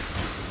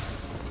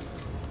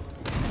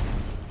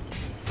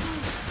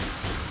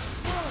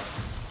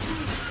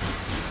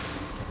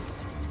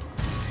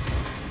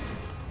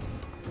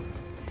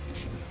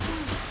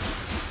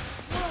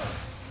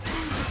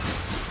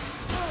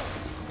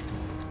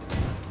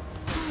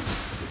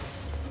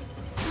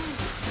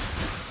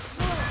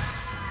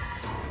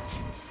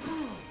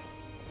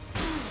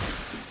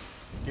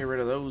 Get rid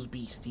of those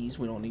beasties.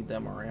 We don't need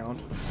them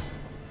around.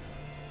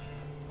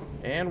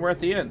 And we're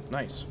at the end.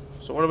 Nice.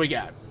 So what do we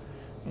got?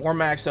 More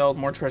max health,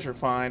 more treasure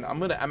find.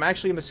 I'm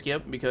actually gonna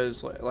skip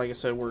because, like I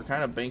said, we're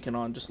kind of banking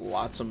on just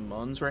lots of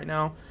muns right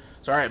now.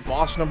 So all right,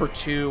 boss number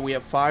 2. We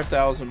have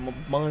 5,000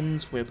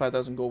 muns. We have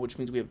 5,000 gold, which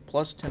means we have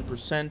plus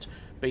 10%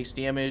 base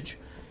damage,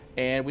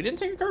 and we didn't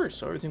take a curse,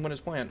 so everything went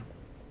as planned.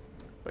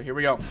 But here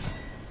we go.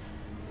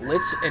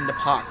 Litz and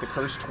Napak, the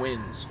cursed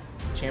twins,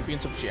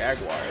 champions of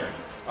Jaguar.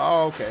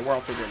 Oh, okay, we're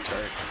off to a good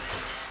start.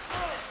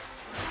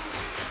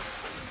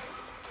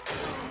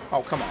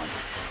 Oh, come on.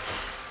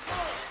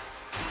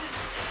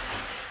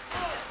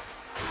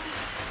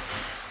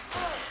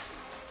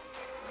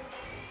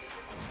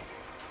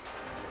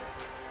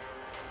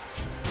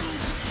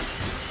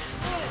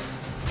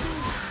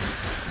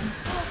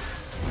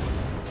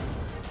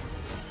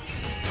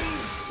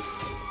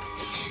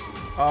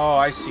 Oh,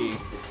 I see.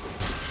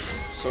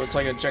 So it's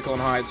like a Jekyll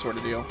and Hyde sort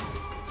of deal.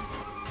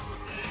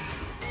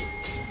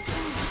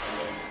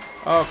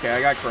 Okay, I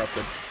got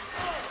corrupted.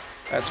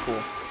 That's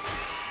cool.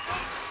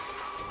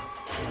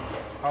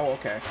 Oh,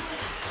 okay.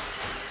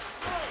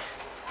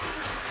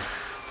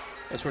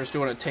 Guess we're just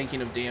doing a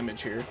tanking of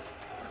damage here.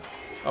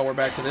 Oh, we're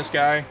back to this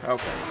guy?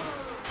 Okay.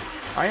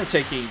 I am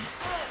taking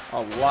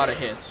a lot of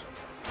hits.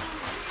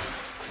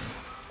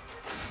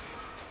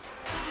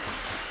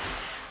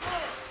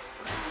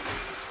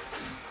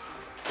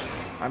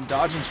 I'm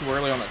dodging too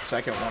early on that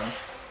second one.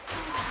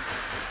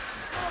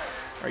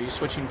 Are you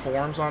switching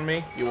forms on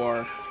me? You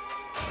are.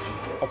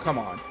 Oh, come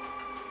on.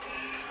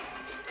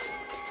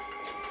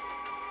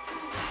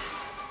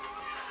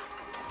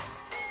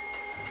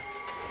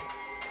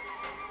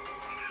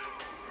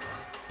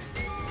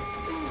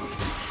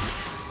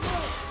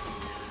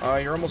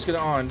 You're almost getting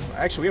on.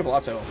 Actually, we have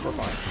lots of health. We're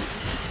fine.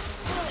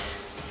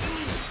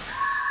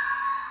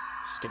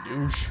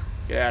 Skadoosh.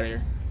 Get out of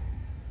here.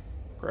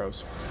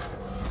 Gross.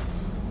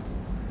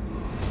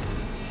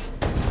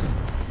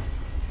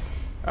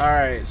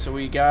 Alright, so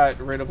we got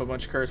rid of a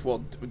bunch of curse. Well,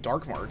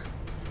 Dark Mark.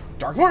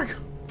 Dark Mark?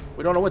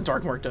 We don't know what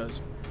Dark Mark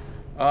does.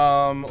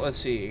 Let's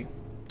see.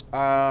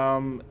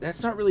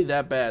 That's not really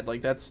that bad.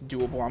 Like, that's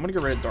doable. I'm gonna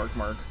get rid of Dark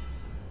Mark.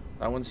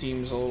 That one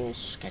seems a little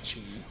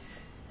sketchy.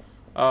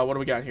 What do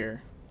we got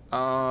here?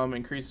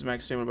 Increases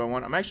max stamina by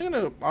 1. I'm actually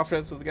gonna off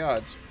Death of the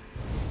Gods.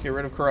 Get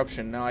rid of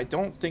corruption. Now, I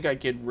don't think I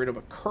get rid of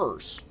a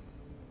curse.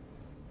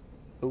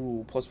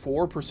 Ooh, plus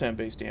 4%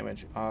 base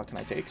damage. Can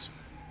I takes?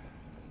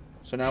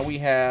 So now we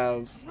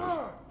have...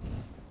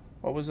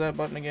 What was that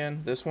button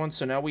again? This one.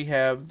 So now we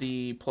have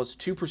the plus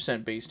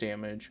 2% base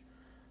damage,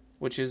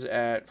 which is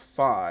at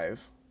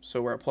 5.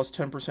 So we're at plus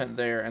 10%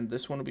 there, and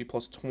this one will be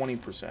plus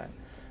 20%.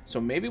 So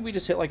maybe we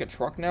just hit like a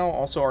truck now.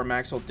 Also, our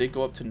max health did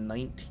go up to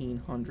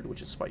 1900,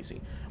 which is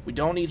spicy. We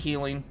don't need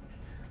healing.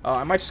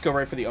 I might just go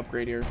right for the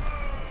upgrade here.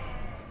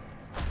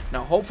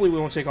 Now, hopefully we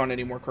won't take on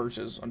any more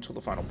curses until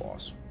the final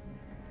boss.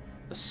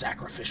 The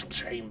Sacrificial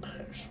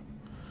Chambers.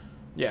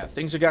 Yeah,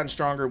 things have gotten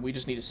stronger. We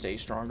just need to stay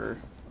stronger.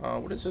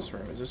 What is this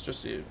room? Is this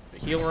just a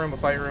heal room, a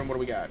fight room? What do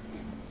we got?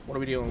 What are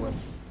we dealing with?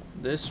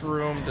 This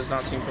room does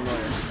not seem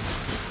familiar.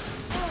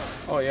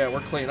 Oh yeah,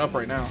 we're cleaning up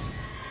right now.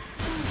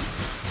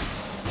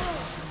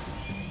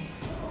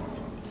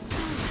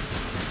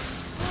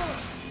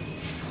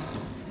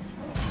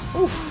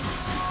 Ooh.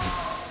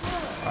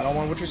 I don't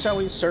want what you're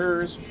selling,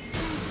 sirs.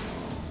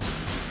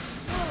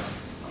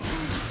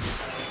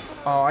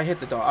 Oh, I hit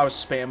the dodge. I was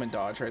spamming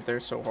dodge right there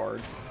so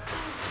hard.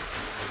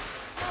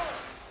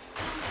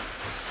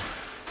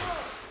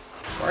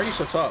 Why are you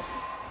so tough?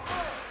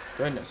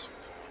 Goodness.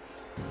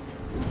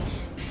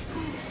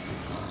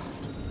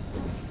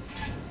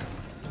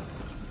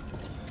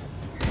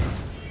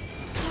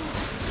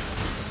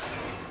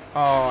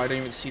 Oh, I didn't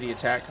even see the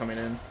attack coming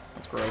in.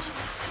 That's gross.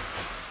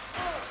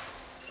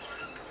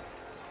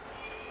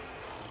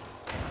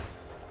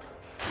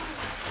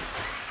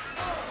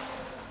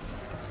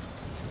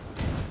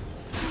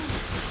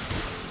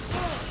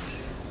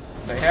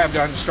 They have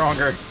gotten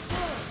stronger.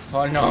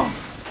 Oh no.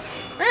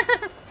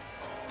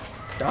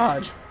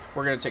 Dodge.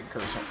 We're gonna take a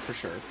curse on for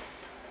sure.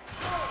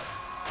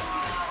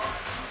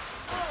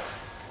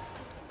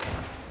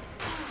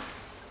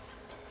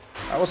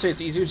 I will say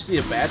it's easier to see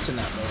the bats in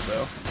that mode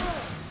though.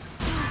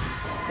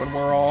 When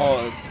we're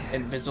all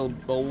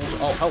invisible.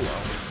 Oh,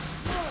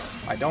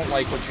 hello. I don't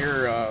like what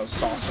you're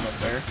saucing up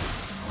there.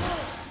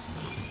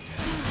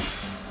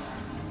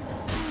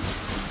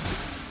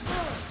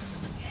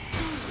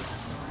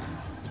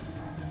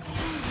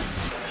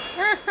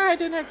 I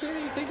didn't have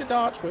anything to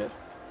dodge with.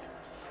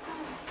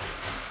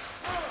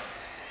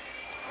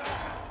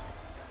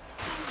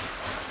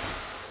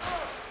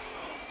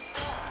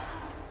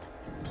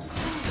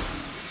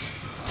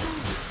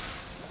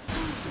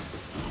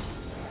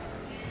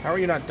 How are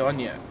you not done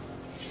yet?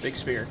 Big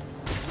spear.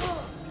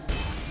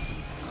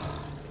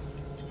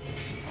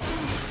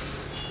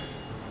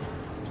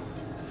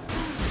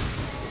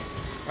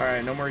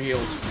 Alright, no more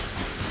heals.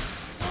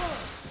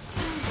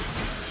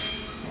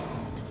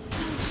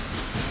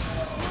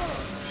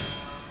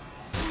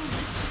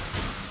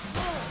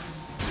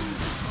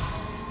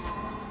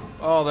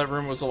 Oh, that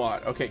room was a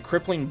lot. Okay,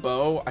 crippling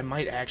bow. I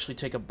might actually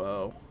take a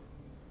bow.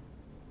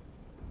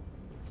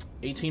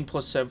 18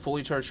 plus 7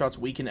 fully charged shots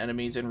weaken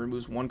enemies and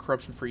removes 1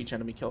 corruption for each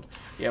enemy killed.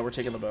 Yeah, we're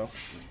taking the bow.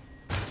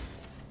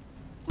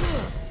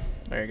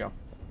 There you go.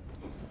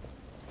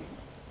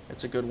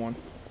 It's a good one.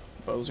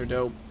 Bows are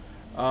dope.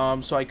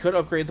 So I could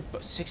upgrade the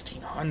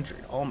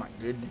 1600. Oh my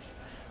goodness.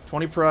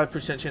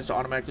 20% chance to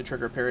automatically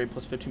trigger a parry,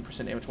 plus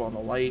 15% damage while in the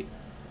light.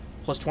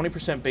 Plus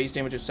 20% base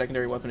damage if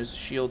secondary weapon is a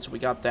shield, so we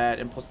got that,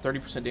 and plus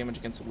 30% damage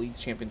against elites,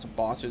 champions, and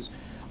bosses.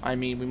 I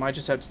mean, we might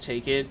just have to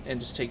take it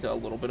and just take a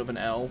little bit of an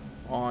L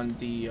on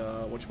the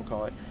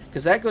whatchamacallit,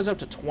 because that goes up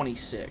to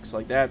 26.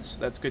 Like that's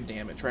good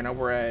damage. Right now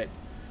we're at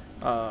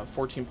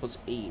 14 plus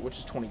 8, which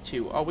is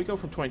 22. Oh, we go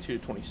from 22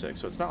 to 26,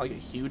 so it's not like a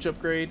huge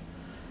upgrade,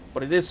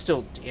 but it is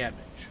still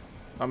damage.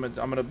 I'm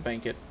gonna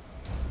bank it.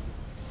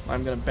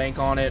 I'm gonna bank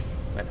on it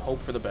and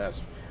hope for the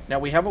best. Now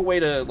we have a way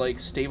to like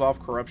stave off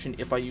corruption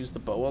if I use the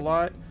bow a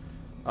lot,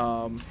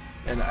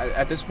 and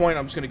at this point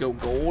I'm just gonna go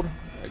gold,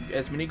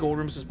 as many gold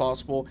rooms as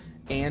possible,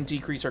 and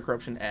decrease our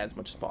corruption as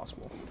much as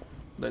possible.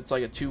 That's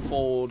like a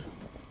twofold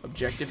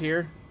objective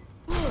here.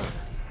 All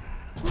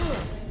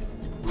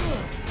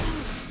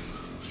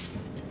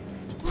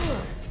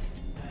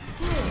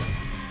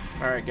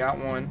right, got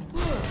one,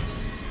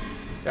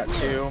 got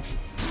two.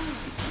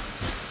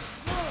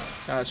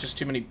 It's just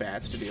too many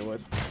bats to deal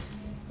with.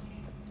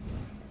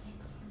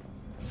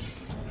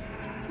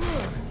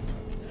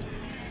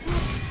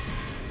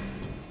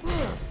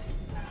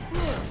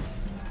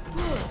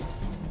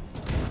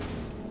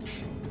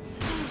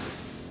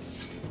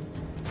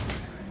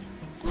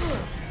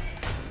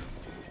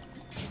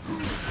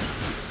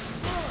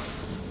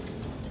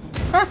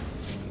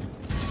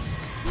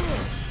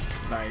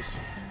 Nice.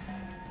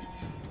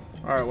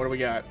 Alright, what do we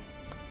got?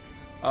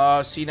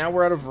 See, now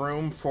we're out of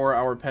room for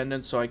our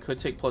pendant, so I could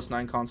take plus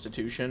 9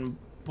 constitution,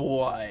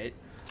 but I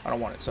don't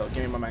want it, so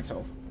give me my max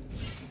health.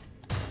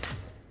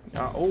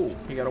 Oh,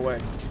 he got away.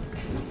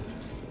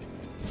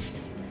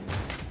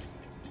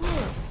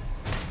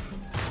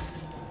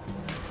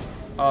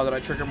 Oh, did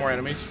I trigger more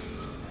enemies?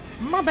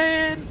 My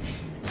bad!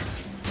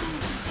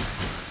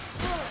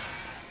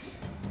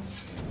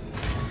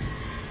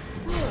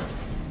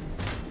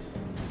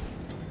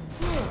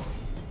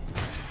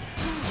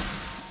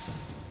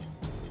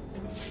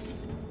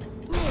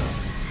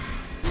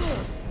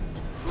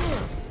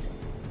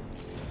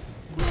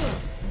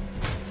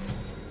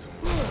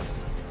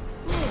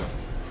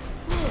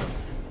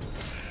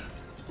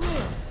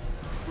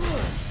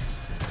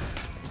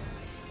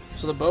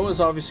 So the bow is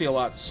obviously a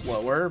lot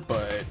slower,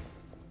 but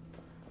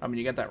I mean,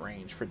 you get that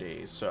range for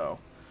days, so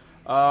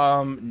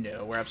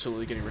no, we're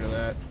absolutely getting rid of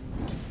that.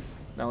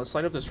 Now let's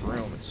light up this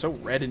room. It's so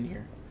red in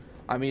here.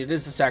 I mean, it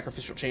is the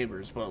sacrificial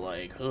chambers, but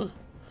like,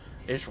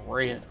 it's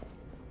red.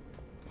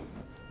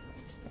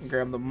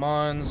 Grab the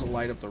muns,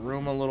 light up the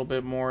room a little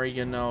bit more,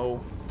 you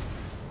know.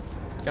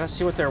 Gotta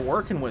see what they're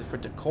working with for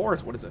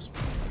decors. What is this?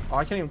 Oh,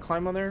 I can't even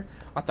climb on there?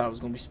 I thought it was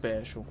gonna be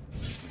special.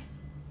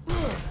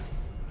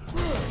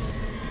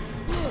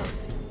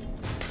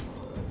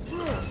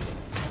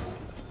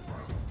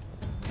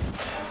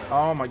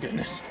 Oh my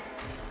goodness.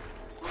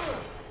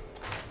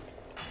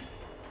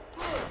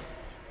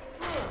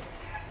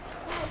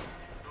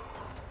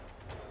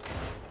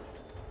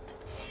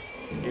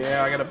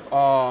 Yeah, I gotta...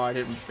 Oh, I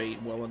didn't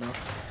bait well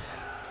enough.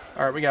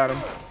 Alright, we got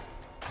him.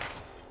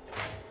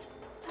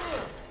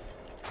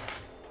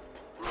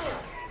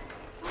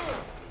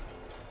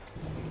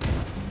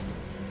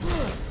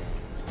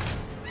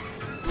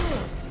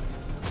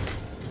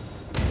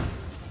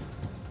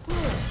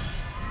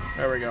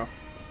 There we go.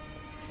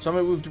 So I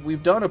mean,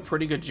 we've done a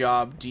pretty good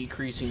job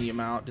decreasing the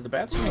amount. Do the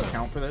bats even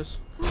count for this?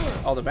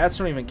 Oh, the bats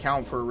don't even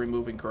count for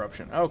removing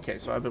corruption. Okay,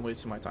 so I've been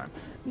wasting my time.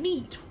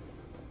 Neat.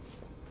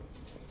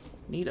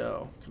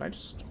 Neato. Can I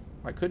just...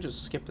 I could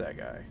just skip that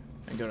guy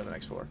and go to the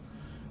next floor.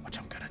 Which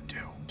I'm gonna do.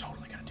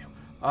 Totally gonna do.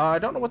 I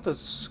don't know what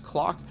this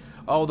clock...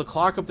 Oh, the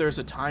clock up there is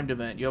a timed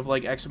event. You have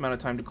like X amount of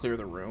time to clear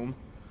the room.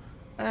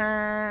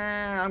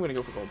 I'm gonna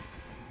go for gold.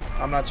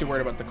 I'm not too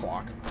worried about the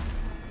clock.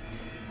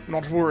 I'm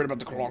not worried about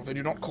the clock. They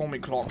do not call me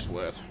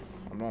Clocksworth.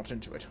 I'm not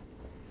into it.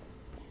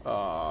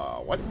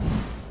 What?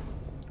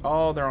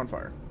 Oh, they're on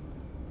fire.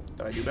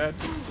 Did I do bad?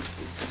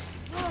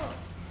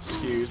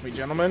 Excuse me,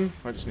 gentlemen.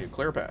 I just need a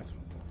clear path.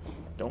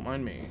 Don't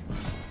mind me.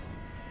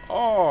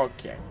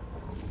 Okay.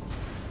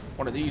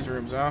 One of these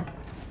rooms, huh?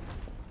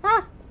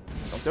 Huh?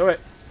 Don't do it.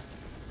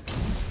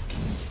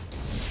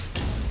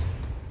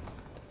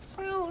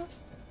 Well,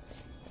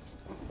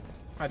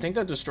 I think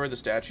that destroyed the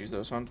statues,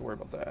 though, so I don't have to worry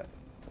about that.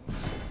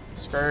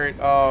 Skirt.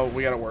 Oh,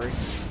 we gotta worry.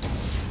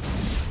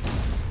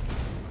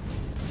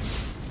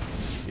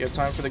 You have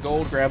time for the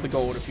gold, grab the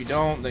gold. If you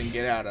don't, then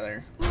get out of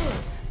there.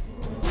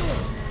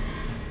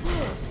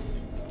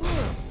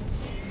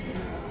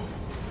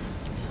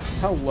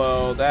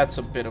 Hello, that's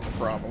a bit of a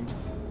problem.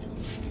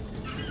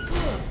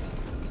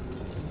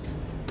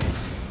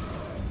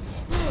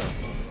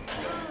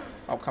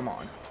 Oh, come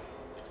on.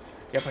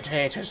 Yeah,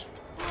 potatoes.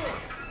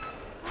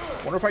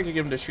 Wonder if I could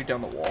get him to shoot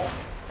down the wall.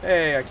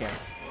 Hey, I can.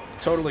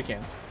 Totally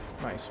can.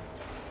 Nice.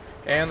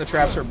 And the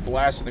traps are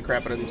blasting the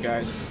crap out of these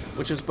guys,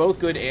 which is both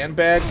good and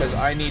bad, because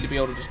I need to be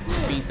able to just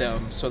beat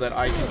them so that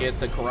I can get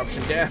the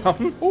corruption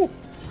down. Ooh.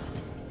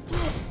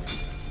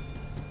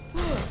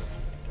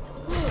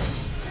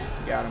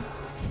 Got him.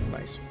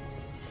 Nice.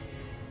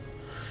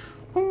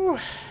 Ooh.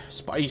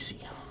 Spicy.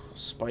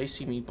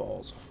 Spicy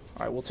meatballs.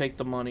 Alright, we'll take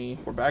the money.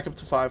 We're back up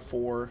to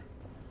 5-4.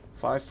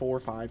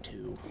 5-4,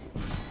 5-2.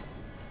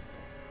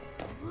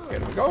 Here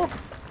we go.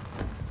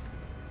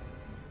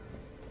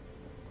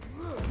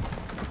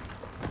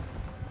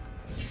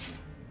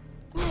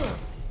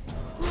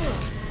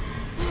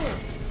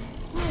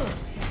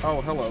 Oh,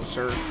 hello,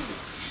 sir.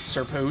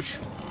 Sir Pooch.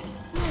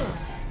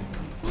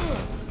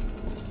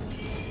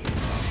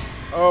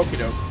 Okie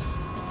doke.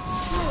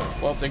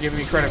 Well, they're giving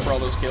me credit for all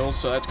those kills,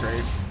 so that's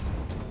great.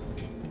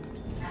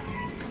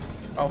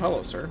 Oh,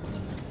 hello, sir.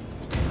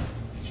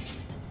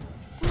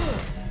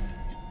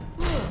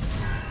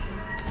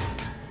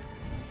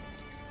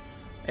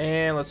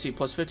 And let's see,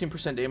 plus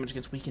 15% damage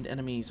against weakened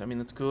enemies. I mean,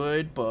 that's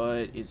good,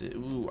 but is it...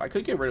 Ooh, I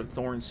could get rid of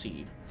Thorn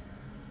Seed.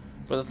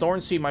 But the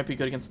Thorn Seed might be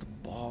good against the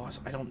boss.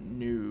 I don't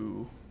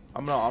know.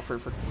 I'm going to offer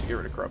to get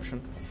rid of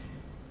Corruption.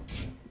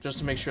 Just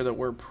to make sure that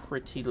we're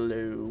pretty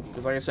low.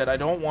 Because like I said, I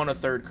don't want a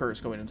third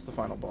curse going into the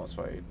final boss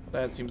fight.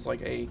 That seems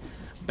like a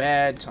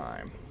bad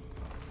time.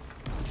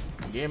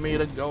 Give me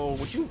the gold.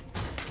 Would you...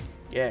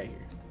 Yeah,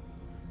 here.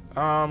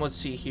 Let's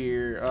see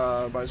here.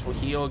 Might as well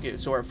heal.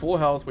 So we're at full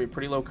health. We have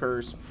pretty low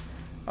curse.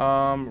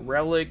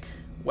 Relic,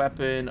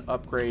 weapon,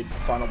 upgrade,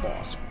 final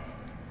boss.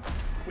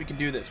 We can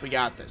do this. We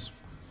got this.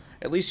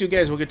 At least you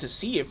guys will get to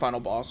see a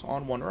final boss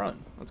on one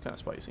run. That's kind of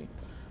spicy.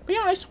 But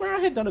yeah, I swear I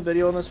had done a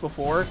video on this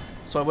before,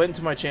 so I went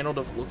into my channel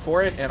to look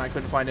for it, and I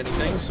couldn't find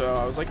anything, so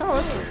I was like, oh,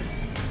 that's weird.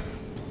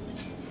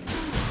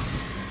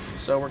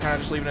 So we're kind of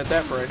just leaving it at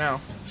that for right now,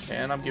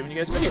 and I'm giving you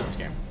guys a video of this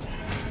game.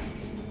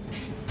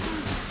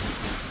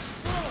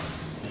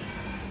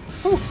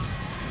 Whew.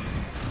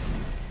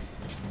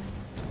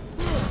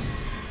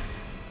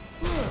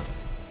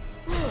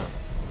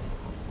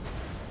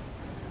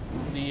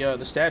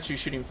 The statue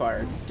shooting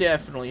fire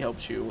definitely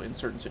helps you in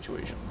certain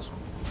situations.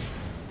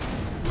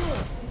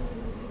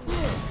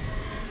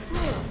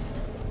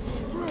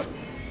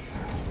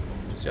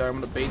 So I'm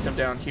going to bait them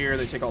down here.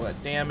 They take all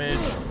that damage.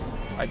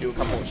 I do a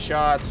couple of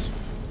shots.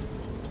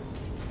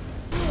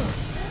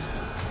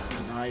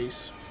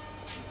 Nice.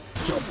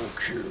 Double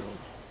kill.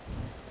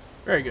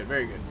 Very good,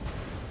 very good.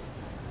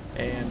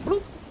 And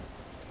bloop.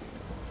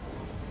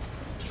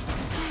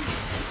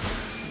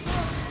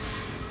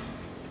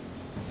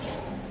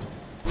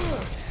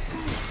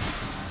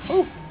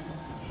 Oh.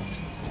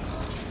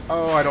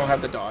 Oh, I don't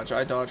have the dodge.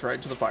 I dodge right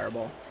into the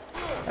fireball.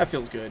 That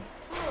feels good.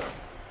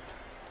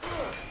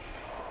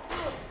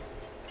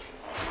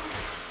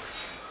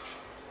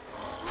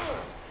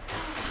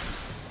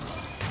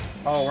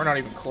 Oh, we're not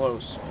even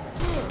close.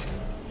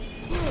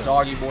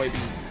 Doggy boy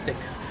being thick.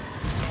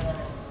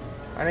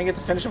 I didn't get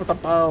to finish him with the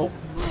bow.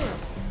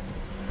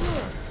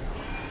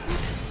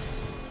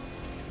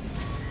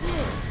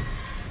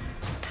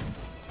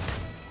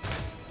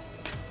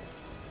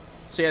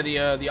 So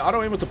yeah, the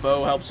auto aim with the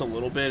bow helps a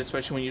little bit,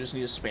 especially when you just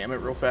need to spam it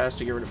real fast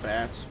to get rid of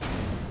bats.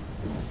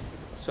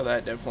 So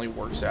that definitely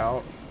works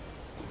out.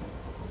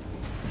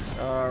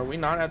 Are we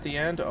not at the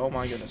end? Oh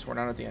my goodness, we're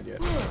not at the end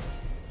yet.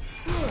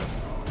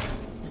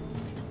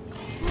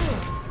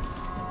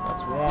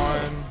 That's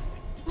one.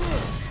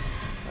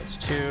 That's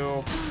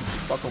two.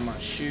 Buckle my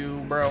shoe,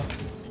 bro.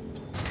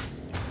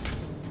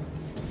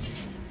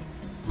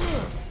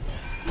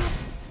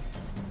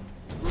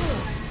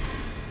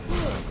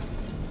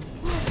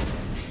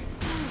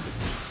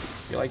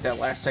 You like that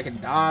last second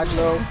dodge,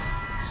 though?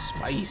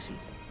 Spicy.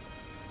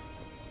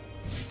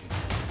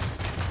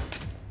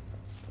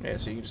 Yeah,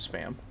 so you can just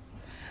spam.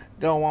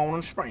 Go on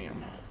and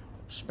spam.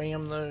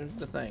 Spam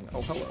the thing.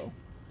 Oh, hello.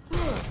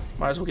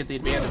 Might as well get the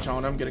advantage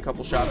on him, get a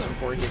couple shots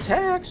before he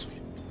attacks.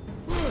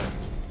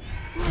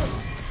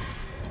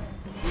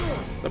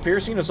 The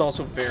piercing is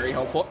also very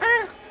helpful.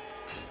 Ah!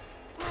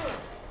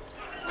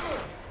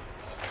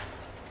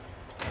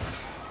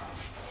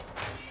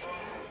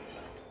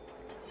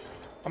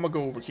 I'm gonna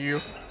go over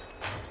here.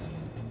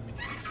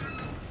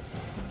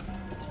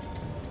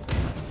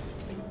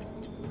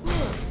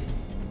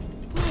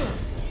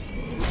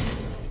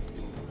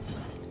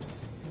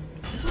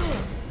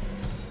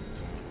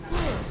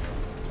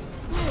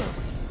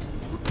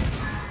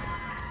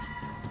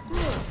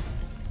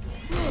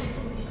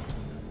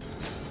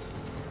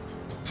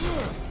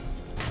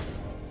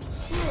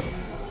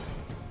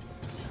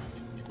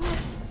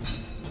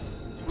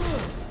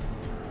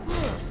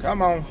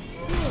 Come on.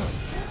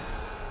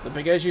 The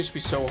big guys used to be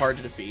so hard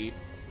to defeat.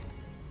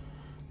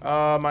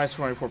 Minus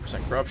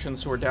 24% corruption,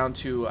 so we're down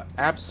to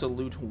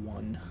absolute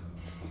 1.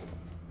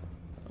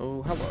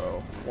 Oh,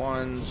 hello.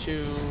 1,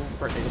 2,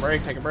 take a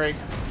break, take a break.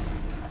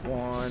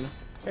 1.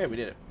 Okay, we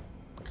did it.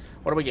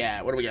 What do we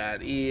got? What do we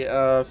got?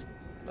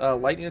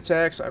 Lightning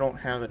attacks. I don't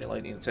have any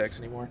lightning attacks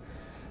anymore.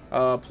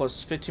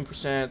 Plus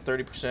 15%,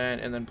 30%,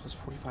 and then plus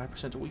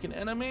 45% to weaken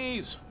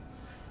enemies.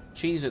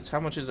 Cheez-Its, how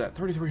much is that?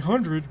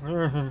 3,300?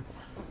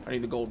 I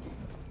need the gold.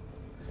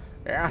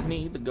 Yeah, I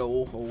need the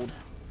gold.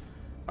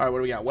 Alright, what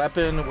do we got?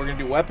 Weapon. We're going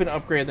to do weapon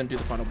upgrade, then do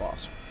the final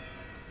boss.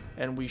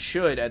 And we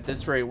should, at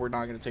this rate, we're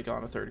not going to take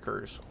on a third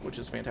curse, which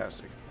is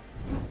fantastic.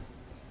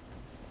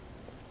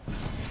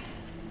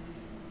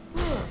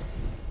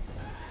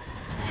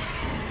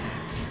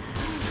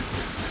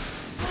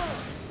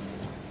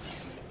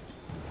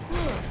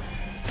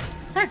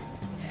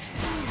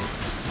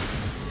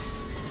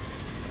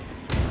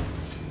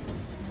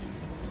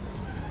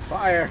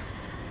 Fire!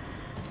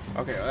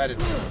 Okay, well, that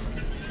didn't work.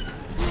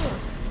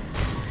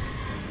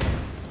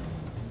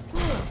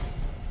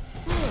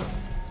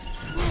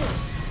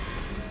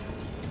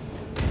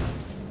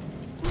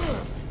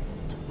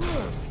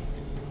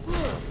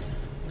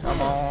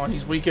 Come on,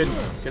 he's weakened.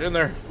 Get in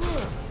there.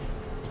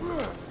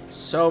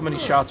 So many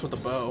shots with the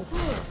bow.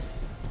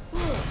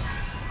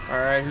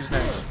 Alright, who's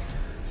next?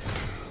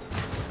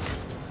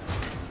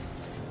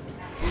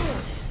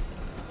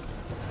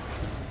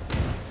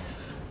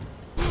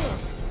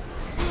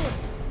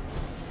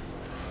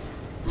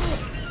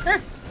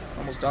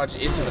 Dodge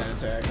into that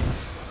attack.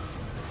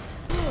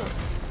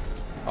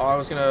 Oh, I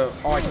was gonna...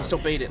 Oh, I can still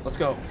bait it. Let's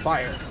go.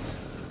 Fire.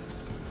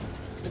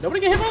 Did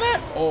nobody get hit by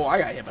that? Oh, I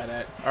got hit by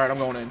that. Alright, I'm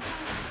going in.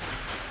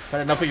 Had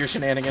enough of your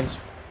shenanigans.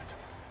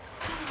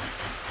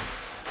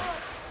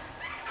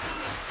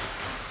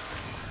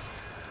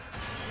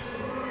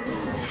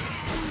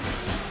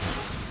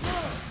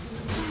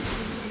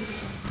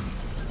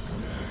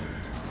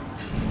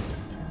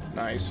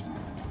 Nice.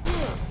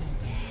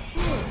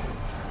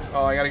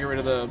 Oh, I gotta get rid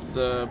of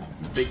the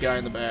big guy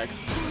in the back.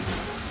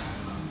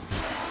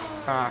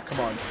 Ah, come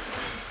on.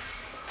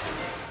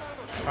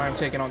 I'm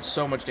taking on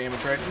so much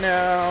damage right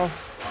now.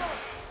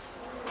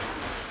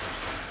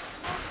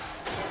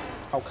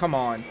 Oh, come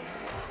on.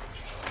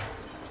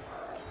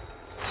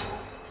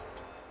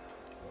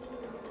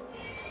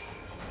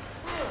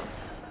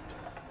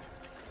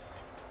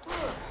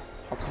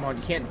 Oh, come on.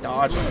 You can't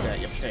dodge like that,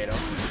 you potato.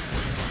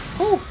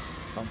 Whew.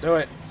 Don't do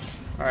it.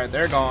 Alright,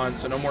 they're gone,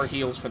 so no more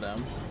heals for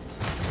them.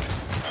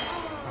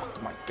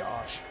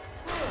 Gosh.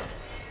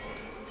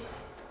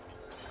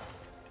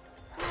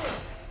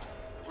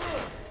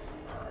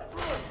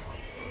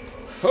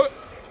 Huh.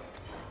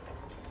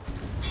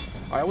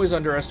 I always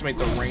underestimate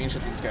the range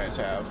that these guys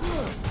have.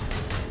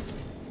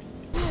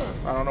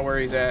 I don't know where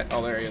he's at.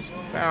 Oh, there he is.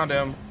 Found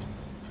him.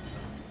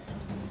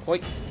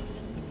 Click.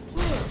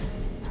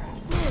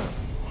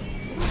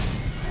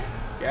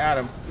 Got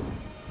him.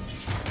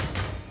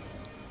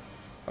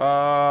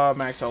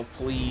 Max health,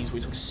 please. We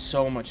took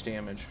so much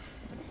damage.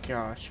 Oh my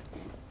gosh.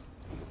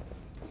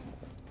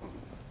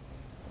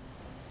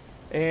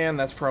 And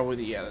that's probably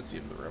the, yeah, that's the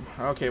end of the room.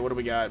 Okay, what do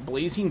we got?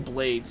 Blazing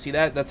Blade. See,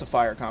 that's a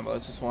fire combo.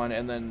 That's just fun.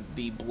 And then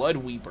the Blood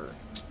Weeper.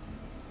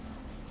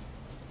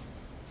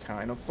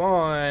 Kind of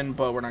fun,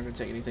 but we're not going to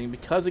take anything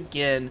because,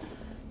 again,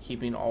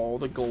 keeping all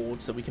the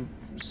gold so we can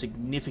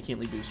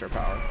significantly boost our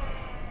power.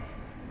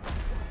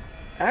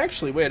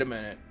 Actually, wait a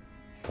minute.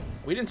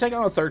 We didn't take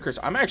on a third curse.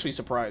 I'm actually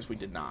surprised we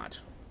did not.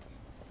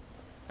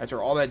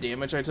 After all that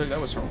damage I took, that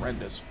was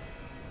horrendous.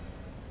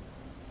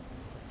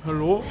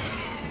 Hello?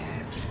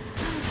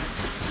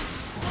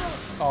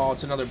 Oh,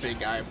 it's another big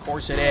guy. Of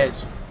course it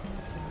is.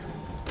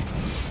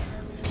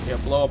 Yeah,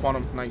 blow up on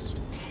him. Nice.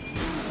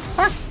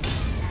 Ha!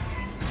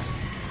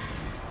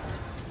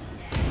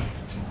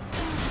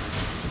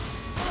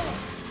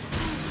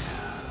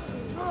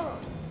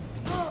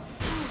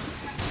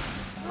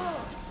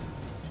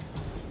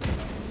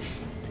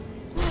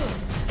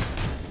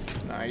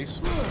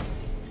 Nice.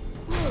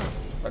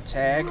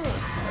 Attack.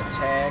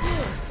 Attack.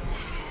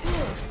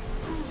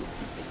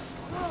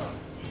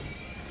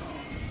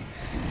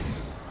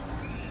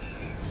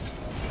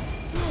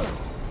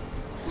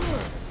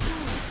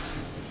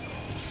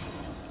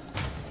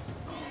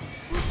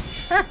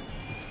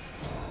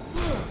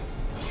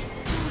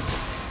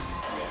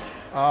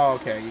 Oh,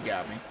 okay, you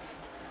got me.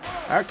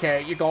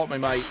 Okay, you got me,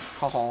 mate.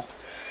 Ha-ha.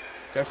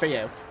 Good for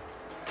you.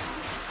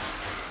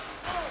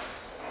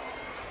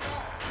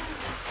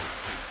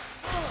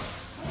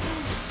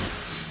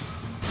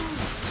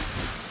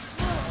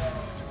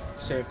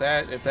 So if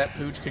that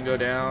pooch can go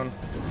down,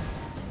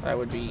 that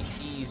would be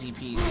easy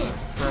peasy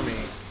for me.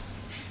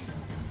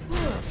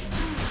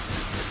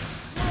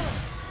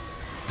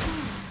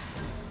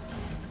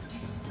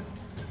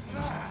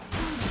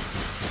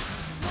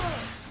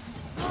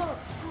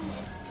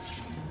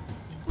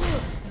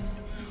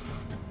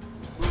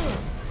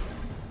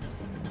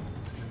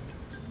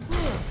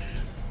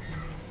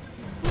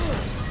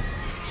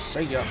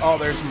 See ya. Oh,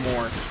 there's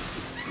more.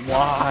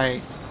 Why?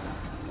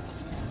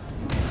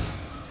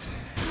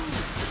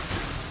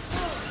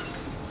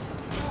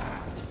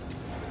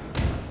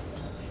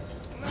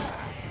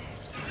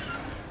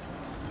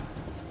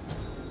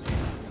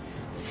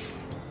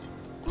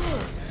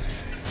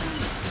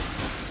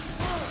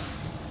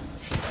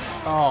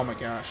 Oh my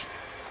gosh.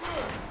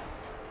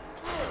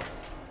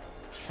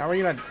 How are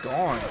you not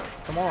gone?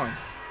 Come on.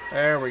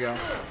 There we go.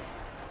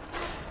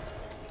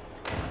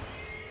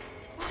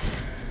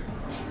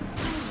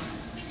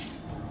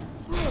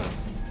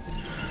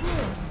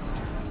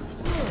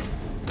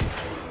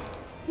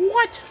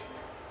 What?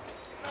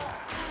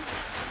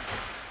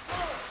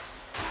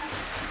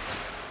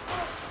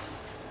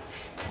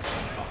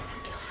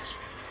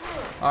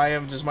 I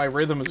am just, my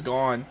rhythm is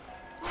gone.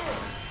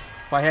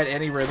 If I had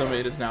any rhythm,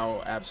 it is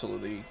now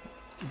absolutely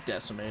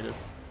decimated.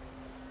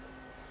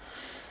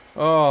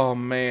 Oh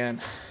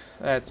man,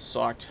 that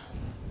sucked.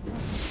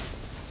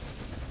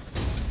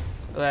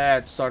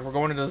 That sucked. We're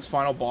going into this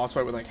final boss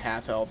fight with like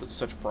half health. It's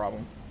such a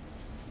problem.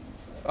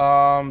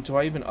 Do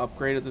I even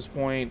upgrade at this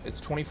point? It's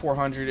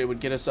 2400. It would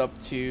get us up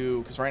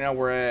to, because right now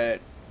we're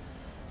at,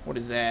 what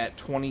is that,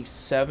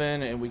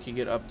 27, and we can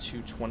get up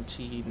to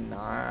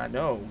 29,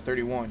 no,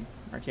 31.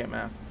 I can't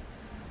math.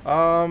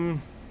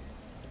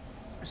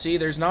 See,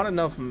 there's not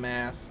enough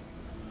math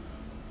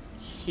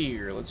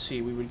here. Let's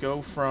see, we would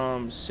go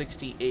from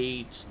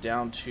 68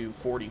 down to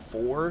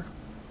 44.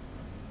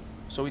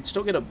 So we'd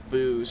still get a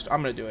boost.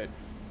 I'm gonna do it.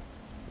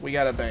 We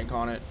gotta bank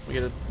on it. We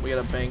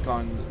gotta bank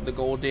on the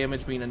gold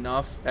damage being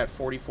enough at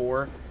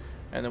 44,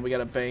 and then we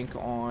gotta bank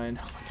on.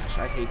 Oh my gosh,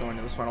 I hate going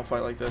to this final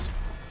fight like this.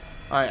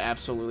 I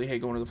absolutely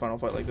hate going to the final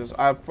fight like this.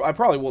 I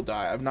probably will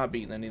die. I've not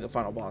beaten any of the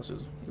final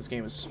bosses. This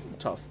game is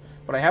tough.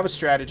 But I have a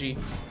strategy.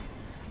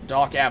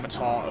 Dark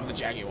Avatar of the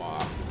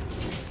Jaguar.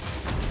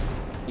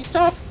 He's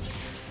tough.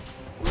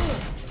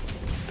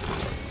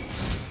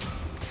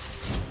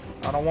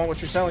 I don't want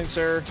what you're selling,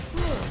 sir.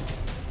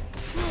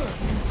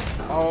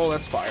 Oh,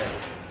 that's fire.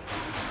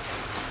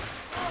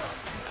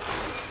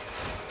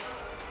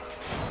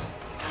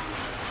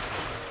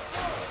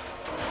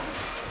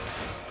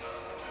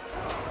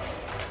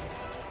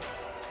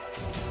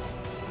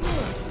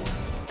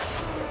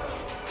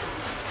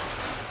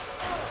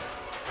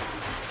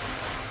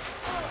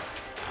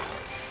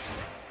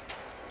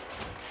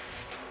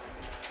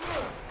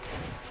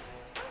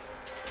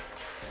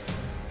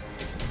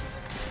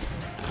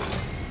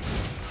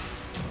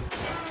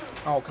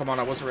 Oh, come on,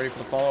 I wasn't ready for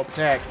the follow-up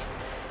attack.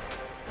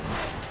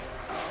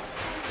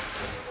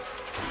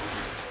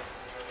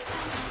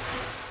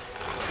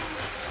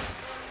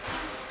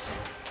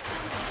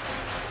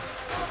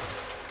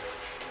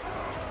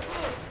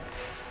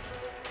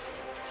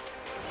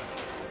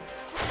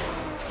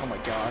 Oh my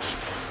gosh.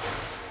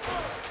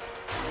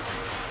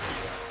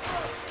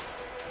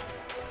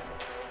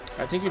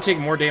 I think you take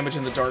more damage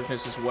in the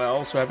darkness as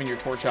well, so having your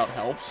torch out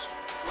helps.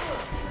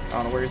 I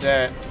don't know where he's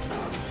at.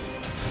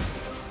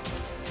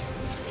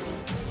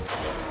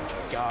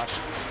 Gosh.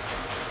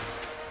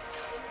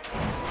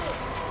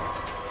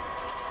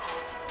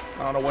 I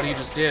don't know what he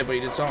just did, but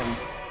he did something.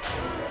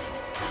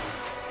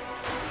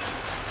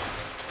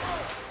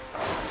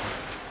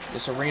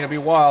 This arena be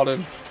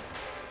wildin'.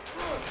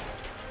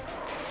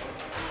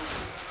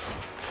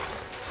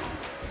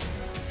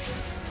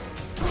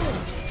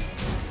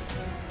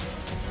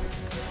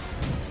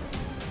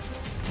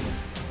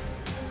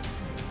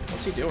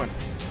 What's he doing?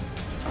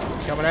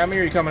 You coming at me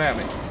or you coming at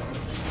me?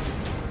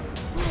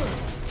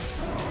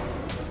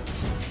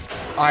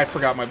 I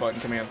forgot my button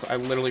commands. I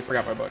literally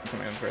forgot my button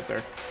commands right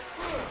there.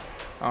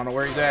 I don't know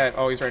where he's at.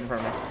 Oh, he's right in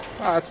front of me.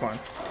 Ah, that's fine.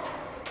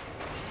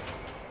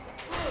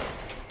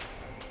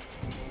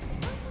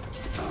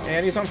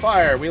 And he's on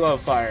fire. We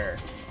love fire.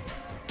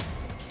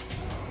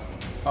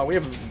 Oh, we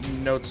have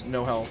no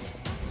health.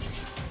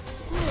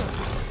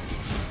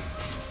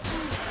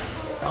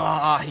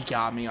 Ah, he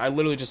got me. I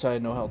literally just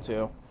had no health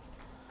too.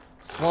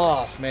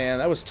 Fluff, man,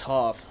 that was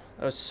tough.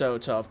 That was so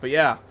tough. But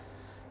yeah,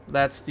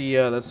 that's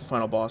the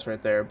final boss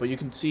right there. But you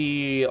can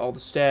see all the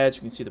stats.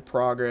 You can see the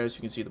progress.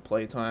 You can see the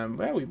playtime.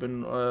 Yeah, we've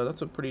been.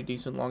 That's a pretty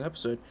decent long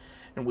episode,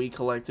 and we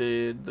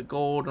collected the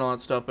gold and all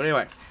that stuff. But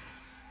anyway,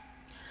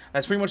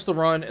 that's pretty much the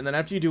run. And then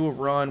after you do a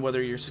run,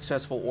 whether you're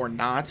successful or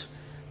not,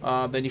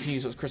 then you can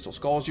use those crystal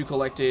skulls you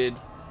collected.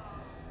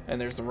 And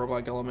there's the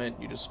roguelike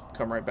element. You just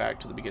come right back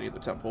to the beginning of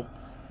the temple.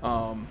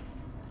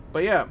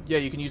 But yeah,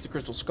 you can use the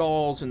crystal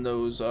skulls and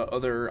those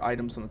other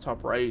items on the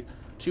top right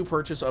to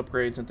purchase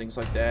upgrades and things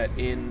like that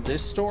in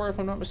this store, if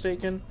I'm not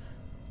mistaken.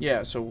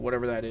 Yeah, so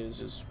whatever that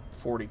is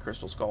 40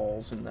 crystal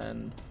skulls, and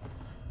then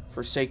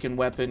Forsaken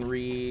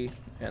weaponry,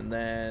 and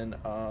then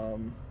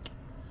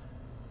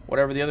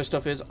whatever the other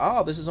stuff is.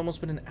 Ah, this has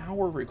almost been an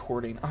hour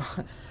recording.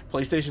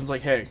 PlayStation's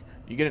like, hey,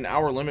 you get an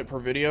hour limit per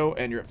video,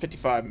 and you're at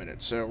 55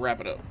 minutes, so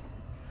wrap it up.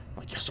 I'm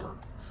like, yes, sir.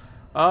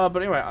 But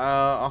anyway,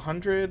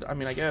 100, I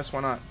mean, I guess,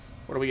 why not?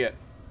 What do we get?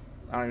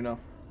 I don't even know.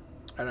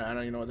 I don't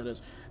even know what that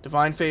is.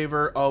 Divine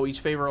Favor. Oh, each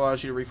favor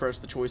allows you to refresh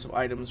the choice of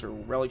items or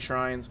relic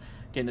shrines.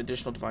 Get an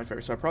additional Divine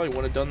Favor. So I probably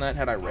would have done that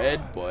had I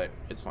read, but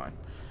it's fine.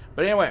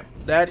 But anyway,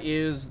 that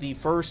is the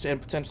first and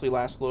potentially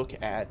last look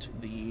at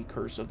the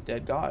Curse of the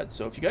Dead God.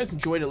 So if you guys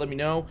enjoyed it, let me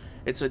know.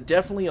 It's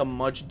definitely a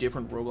much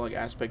different roguelike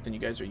aspect than you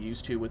guys are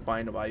used to with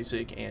Bind of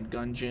Isaac and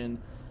Gungeon.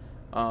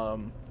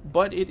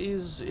 But it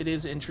is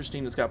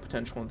interesting. It's got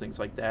potential and things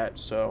like that.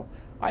 So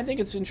I think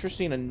it's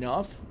interesting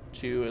enough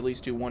to at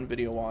least do one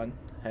video on,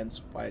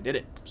 hence why I did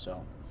it.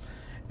 So,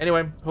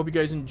 anyway, hope you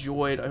guys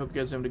enjoyed. I hope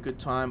you guys are having a good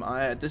time.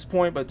 At this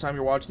point, by the time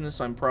you're watching this,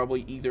 I'm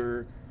probably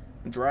either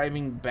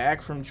driving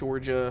back from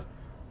Georgia,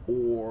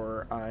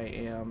 or I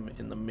am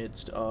in the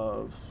midst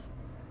of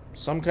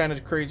some kind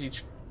of crazy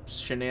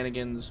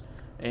shenanigans,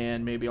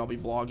 and maybe I'll be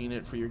vlogging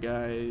it for you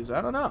guys.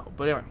 I don't know.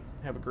 But anyway,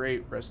 have a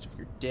great rest of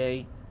your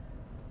day.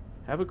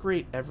 Have a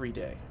great every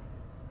day.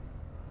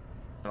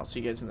 And I'll see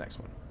you guys in the next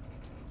one.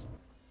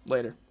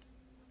 Later.